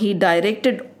one, he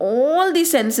directed all the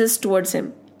senses towards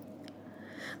him.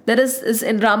 There is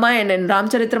in Ramayana, in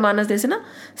Ramcharitramanas, they say na,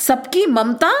 sabki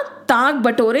mamta taag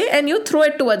batore and you throw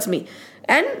it towards me.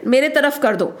 And मेरे तरफ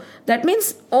कर दो. That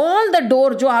means all the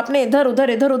door जो आपने इधर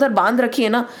उधर बांध रखी है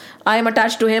ना, I am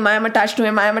attached to him, I am attached to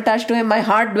him, I am attached to him, my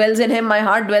heart dwells in him, my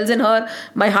heart dwells in her,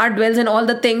 my heart dwells in all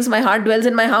the things, my heart dwells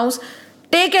in my house.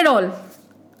 Take it all,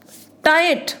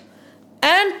 tie it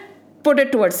and put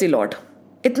it towards the Lord.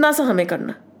 इतना सा हमें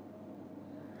करना.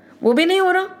 वो भी नहीं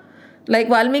हो रहा. Like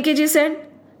Valmiki ji said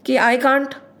कि I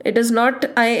can't, it is not,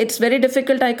 it's very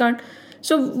difficult, I can't.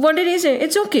 So what did he say?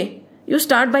 It's okay. You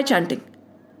start by chanting.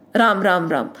 Ram, Ram,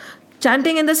 Ram.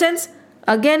 Chanting in the sense,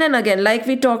 again and again, like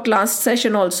we talked last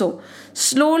session also,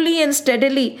 slowly and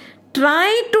steadily,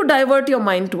 try to divert your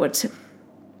mind towards him.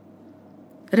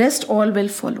 Rest all will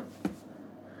follow.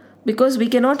 Because we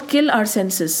cannot kill our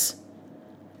senses.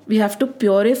 We have to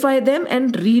purify them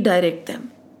and redirect them.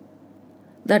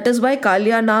 That is why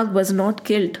Kalia Nag was not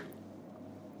killed.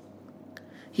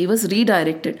 He was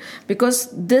redirected. Because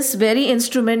this very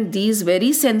instrument, these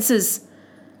very senses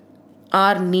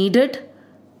are needed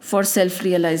for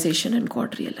self-realization and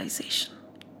God-realization.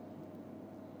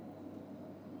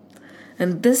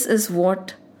 And this is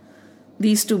what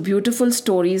these two beautiful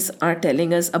stories are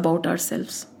telling us about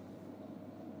ourselves.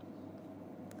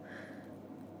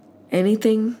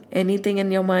 Anything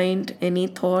in your mind, any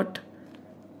thought,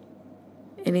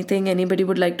 anything anybody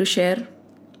would like to share?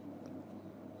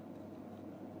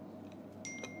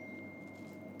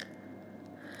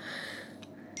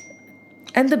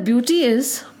 And the beauty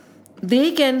is,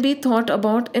 they can be thought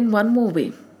about in one more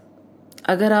way.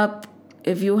 अगर आप,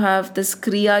 if you have this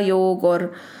Kriya Yoga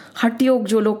or Hat Yoga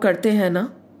जो लोग करते हैं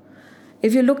ना,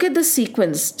 if you look at the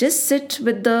sequence, just sit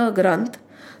with the Granth,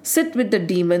 sit with the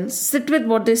demons, sit with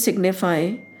what they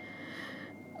signify.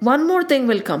 One more thing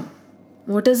will come.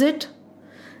 What is it?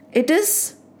 It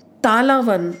is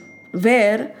Talavan,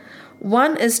 where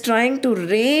one is trying to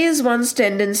raise one's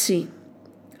tendency,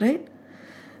 right?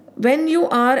 When you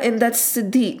are in that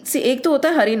siddhi, see, एक तो होता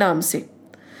है हरि नाम से.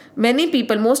 Many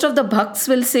people, most of the bhakts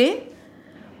will say,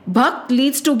 Bhakt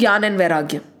leads to Gyan and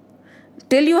Vairagya.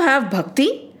 Till you have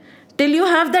bhakti, till you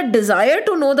have that desire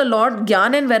to know the Lord,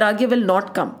 Gyan and Vairagya will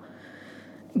not come.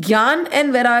 Gyan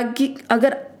and Vairagya,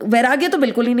 अगर Vairagya तो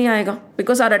बिल्कुल ही नहीं आएगा,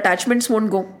 because our attachments won't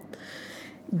go.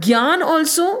 Gyan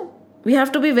also, we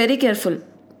have to be very careful.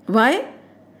 Why?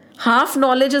 Half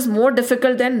knowledge is more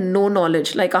difficult than no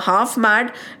knowledge. Like a half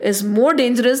mad is more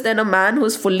dangerous than a man who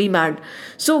is fully mad.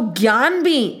 So Gyan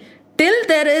bhi, till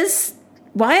there is,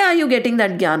 why are you getting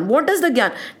that Gyan? What is the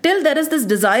Gyan? Till there is this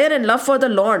desire and love for the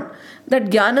Lord, that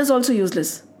Gyan is also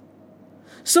useless.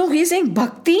 So he's saying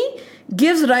Bhakti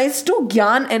gives rise to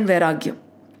Gyan and Vairagya.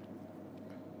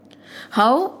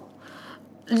 How?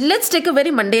 Let's take a very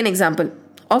mundane example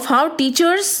of how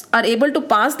teachers are able to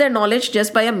pass their knowledge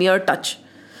just by a mere touch.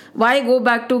 Why go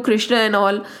back to Krishna and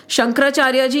all?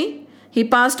 Shankaracharya ji, he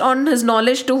passed on his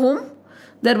knowledge to whom?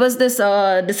 There was this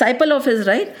disciple of his,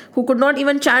 right, who could not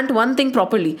even chant one thing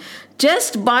properly.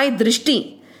 Just by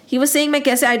drishti. He was saying,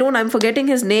 I'm forgetting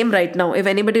his name right now. If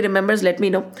anybody remembers, let me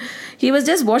know. He was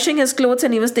just washing his clothes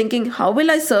and he was thinking, how will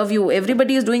I serve you?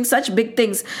 Everybody is doing such big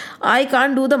things. I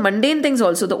can't do the mundane things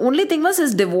also. The only thing was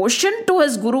his devotion to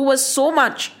his guru was so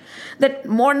much that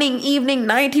morning, evening,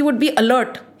 night, he would be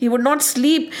alert. He would not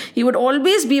sleep. He would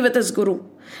always be with his guru.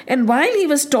 And while he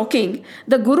was talking,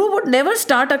 the guru would never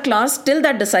start a class till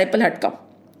that disciple had come.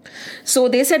 So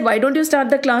they said, why don't you start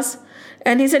the class?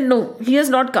 And he said, no, he has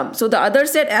not come. So the other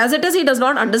said, as it is, he does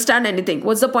not understand anything.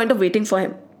 What's the point of waiting for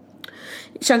him?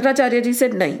 Shankaracharya ji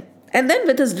said, nahi. And then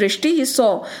with his drishti, he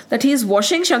saw that he is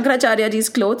washing Shankaracharya ji's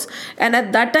clothes. And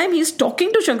at that time, he is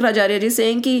talking to Shankaracharya ji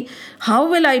saying, ki, how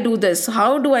will I do this?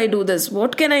 How do I do this?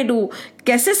 What can I do?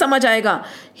 Kaise samajh aayega?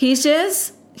 He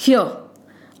says, here,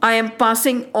 I am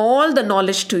passing all the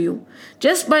knowledge to you.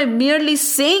 Just by merely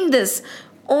saying this,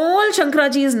 all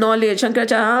Shankaraji's knowledge,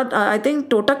 Shankaracharya, I think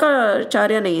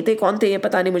Totakacharya nahi the, kaun the ye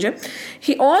pata nahi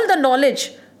mujhe. All the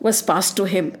knowledge was passed to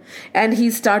him. And he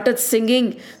started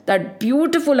singing that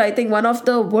beautiful, I think one of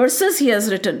the verses he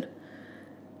has written.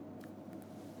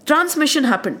 Transmission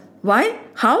happened. Why?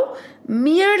 How?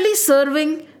 Merely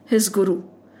serving his guru.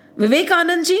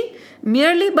 Vivekanand ji,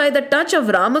 merely by the touch of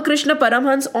Ramakrishna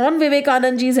Paramhans on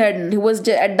Vivekanand ji's head, who was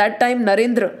at that time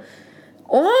Narendra,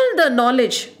 all the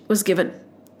knowledge was given.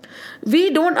 We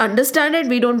don't understand it,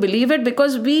 we don't believe it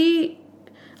because we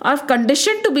are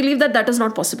conditioned to believe that that is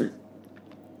not possible.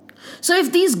 So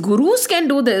if these gurus can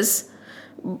do this,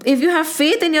 if you have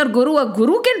faith in your guru, a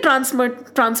guru can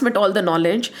transmit all the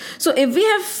knowledge. So if we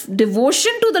have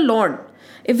devotion to the Lord,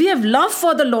 if we have love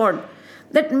for the Lord,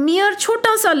 that mere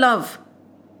chota sa love,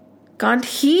 can't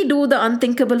He do the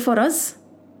unthinkable for us?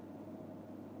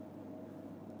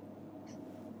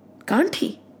 Can't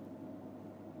He?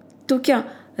 तो क्या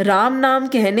राम नाम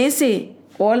कहने से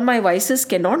all my vices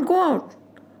cannot go out?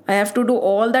 I have to do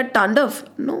all that tandav?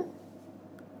 No.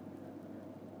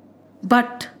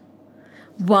 But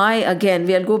why, again,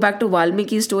 we'll go back to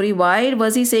Valmiki's story. Why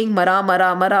was he saying Mara,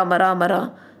 Mara, Mara, Mara,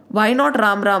 Mara? Why not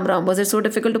Ram, Ram, Ram? Was it so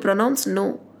difficult to pronounce?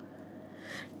 No.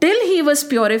 Till he was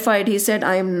purified, he said,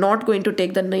 I am not going to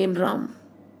take the name Ram.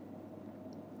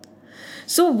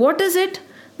 So what is it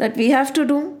that we have to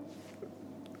do?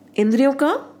 Indriyo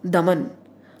ka daman.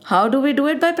 How do we do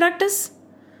it? By practice.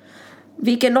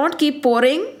 We cannot keep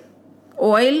pouring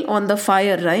oil on the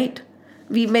fire, right?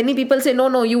 Many people say,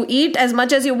 no, you eat as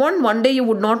much as you want. One day you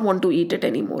would not want to eat it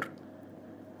anymore.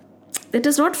 That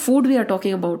is not food we are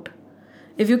talking about.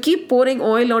 If you keep pouring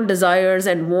oil on desires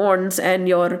and wants and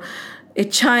your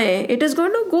ichhaye, it is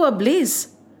going to go ablaze.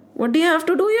 What do you have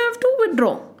to do? You have to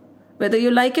withdraw. Whether you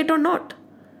like it or not.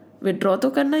 Withdraw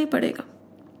to karna hi padega.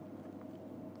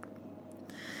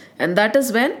 And that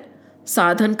is when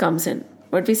sadhan comes in.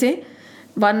 What we say?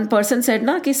 One person said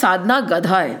na ki sadhana gadha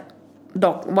hai.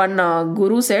 One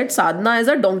guru said sadhana is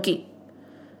a donkey.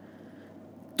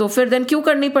 तो फिर then क्यों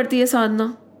करनी पड़ती है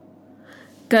साधना?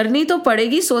 करनी तो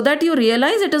पड़ेगी so that you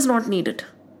realize it is not needed.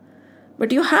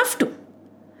 But you have to.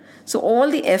 So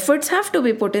all the efforts have to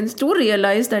be put in to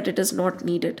realize that it is not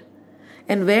needed.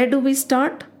 And where do we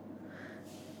start?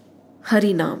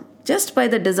 Hari Naam. Just by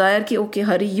the desire ki okay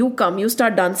Hari, you come, you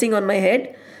start dancing on my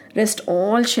head. Rest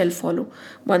all shall follow.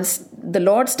 Once the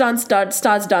Lord starts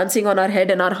dancing on our head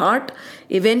and our heart,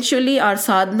 eventually our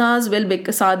sadhanas will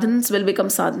become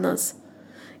sadhanas.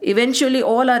 Eventually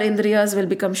all our indriyas will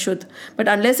become shuddh. But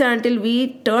unless and until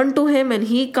we turn to Him and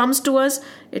He comes to us,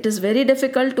 it is very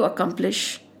difficult to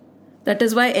accomplish. That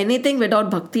is why anything without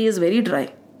bhakti is very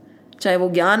dry. Chahe wo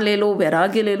gyan le lo,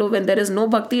 vairagya le lo, when there is no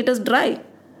bhakti, it is dry.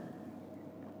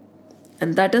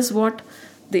 And that is what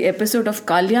the episode of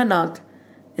Kalyanag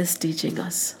is teaching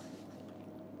us.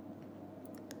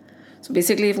 So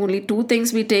basically, if only two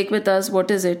things we take with us, what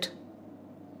is it?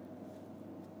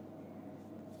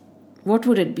 What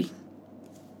would it be?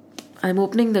 I'm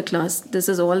opening the class. This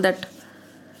is all that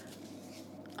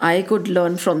I could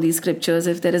learn from these scriptures.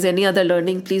 If there is any other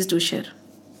learning, please do share.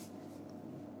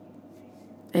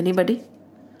 Anybody?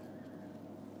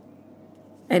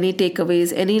 Any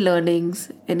takeaways, any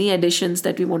learnings, any additions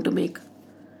that we want to make?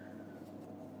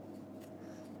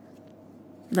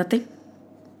 Nothing?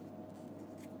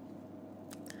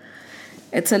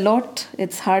 It's a lot,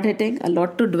 it's hard-hitting, a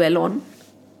lot to dwell on.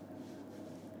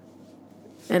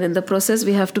 And in the process,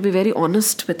 we have to be very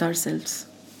honest with ourselves.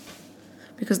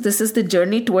 Because this is the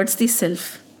journey towards the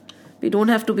self. We don't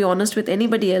have to be honest with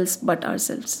anybody else but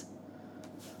ourselves.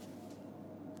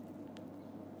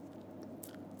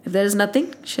 If there is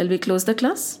nothing, shall we close the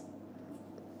class?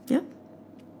 Yeah?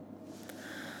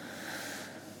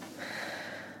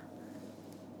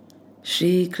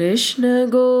 Shri Krishna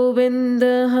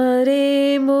Govinda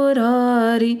Hare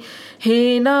Murari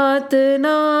He Nath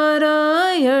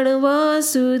Narayan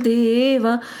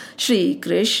Vasudeva Shri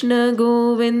Krishna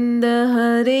Govinda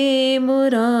Hare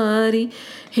Murari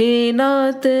He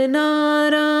Nath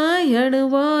Narayan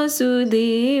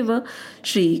Vasudeva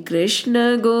Shri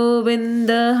Krishna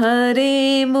Govinda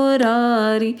Hare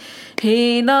Murari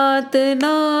He Nath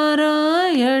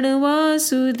Narayan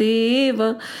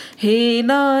Vasudeva He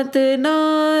Nath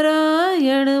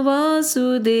Narayan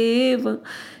Vasudeva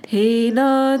He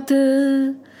Nath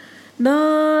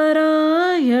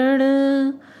Narayan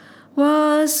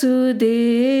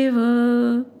Vasudeva.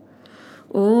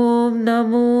 Om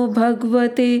Namo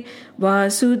Bhagavate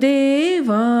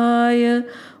Vasudevaya.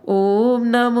 Om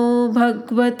Namo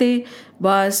Bhagavate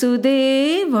Vasudevaya.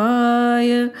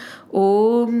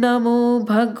 Om Namo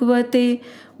Bhagavate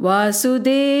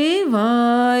Vasudevaya.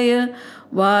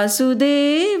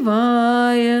 Vasudevaya.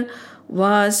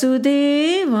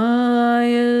 Vasudevaya.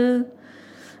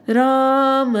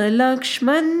 Ram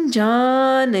Lakshman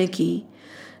Janaki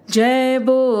Jai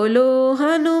Bolo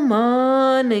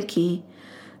Hanuman Ki.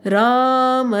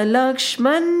 Ram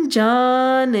Lakshman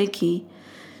Janaki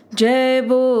Jai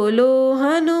Bolo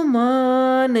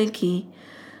Hanuman Ki.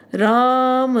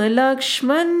 Ram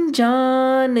Lakshman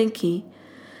Janaki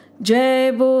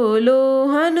Jai Bolo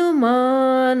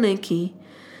Hanuman Ki.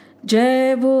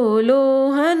 Jai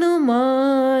Bolo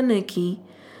Hanuman Ki.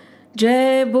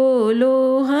 Jai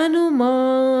Bolo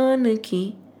Hanuman भगवान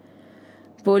की।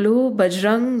 बोलो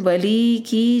बजरंग बली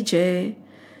की जय।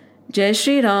 जय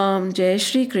श्री राम, जय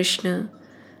श्री कृष्ण,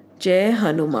 जय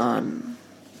Hanuman.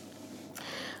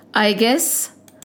 I guess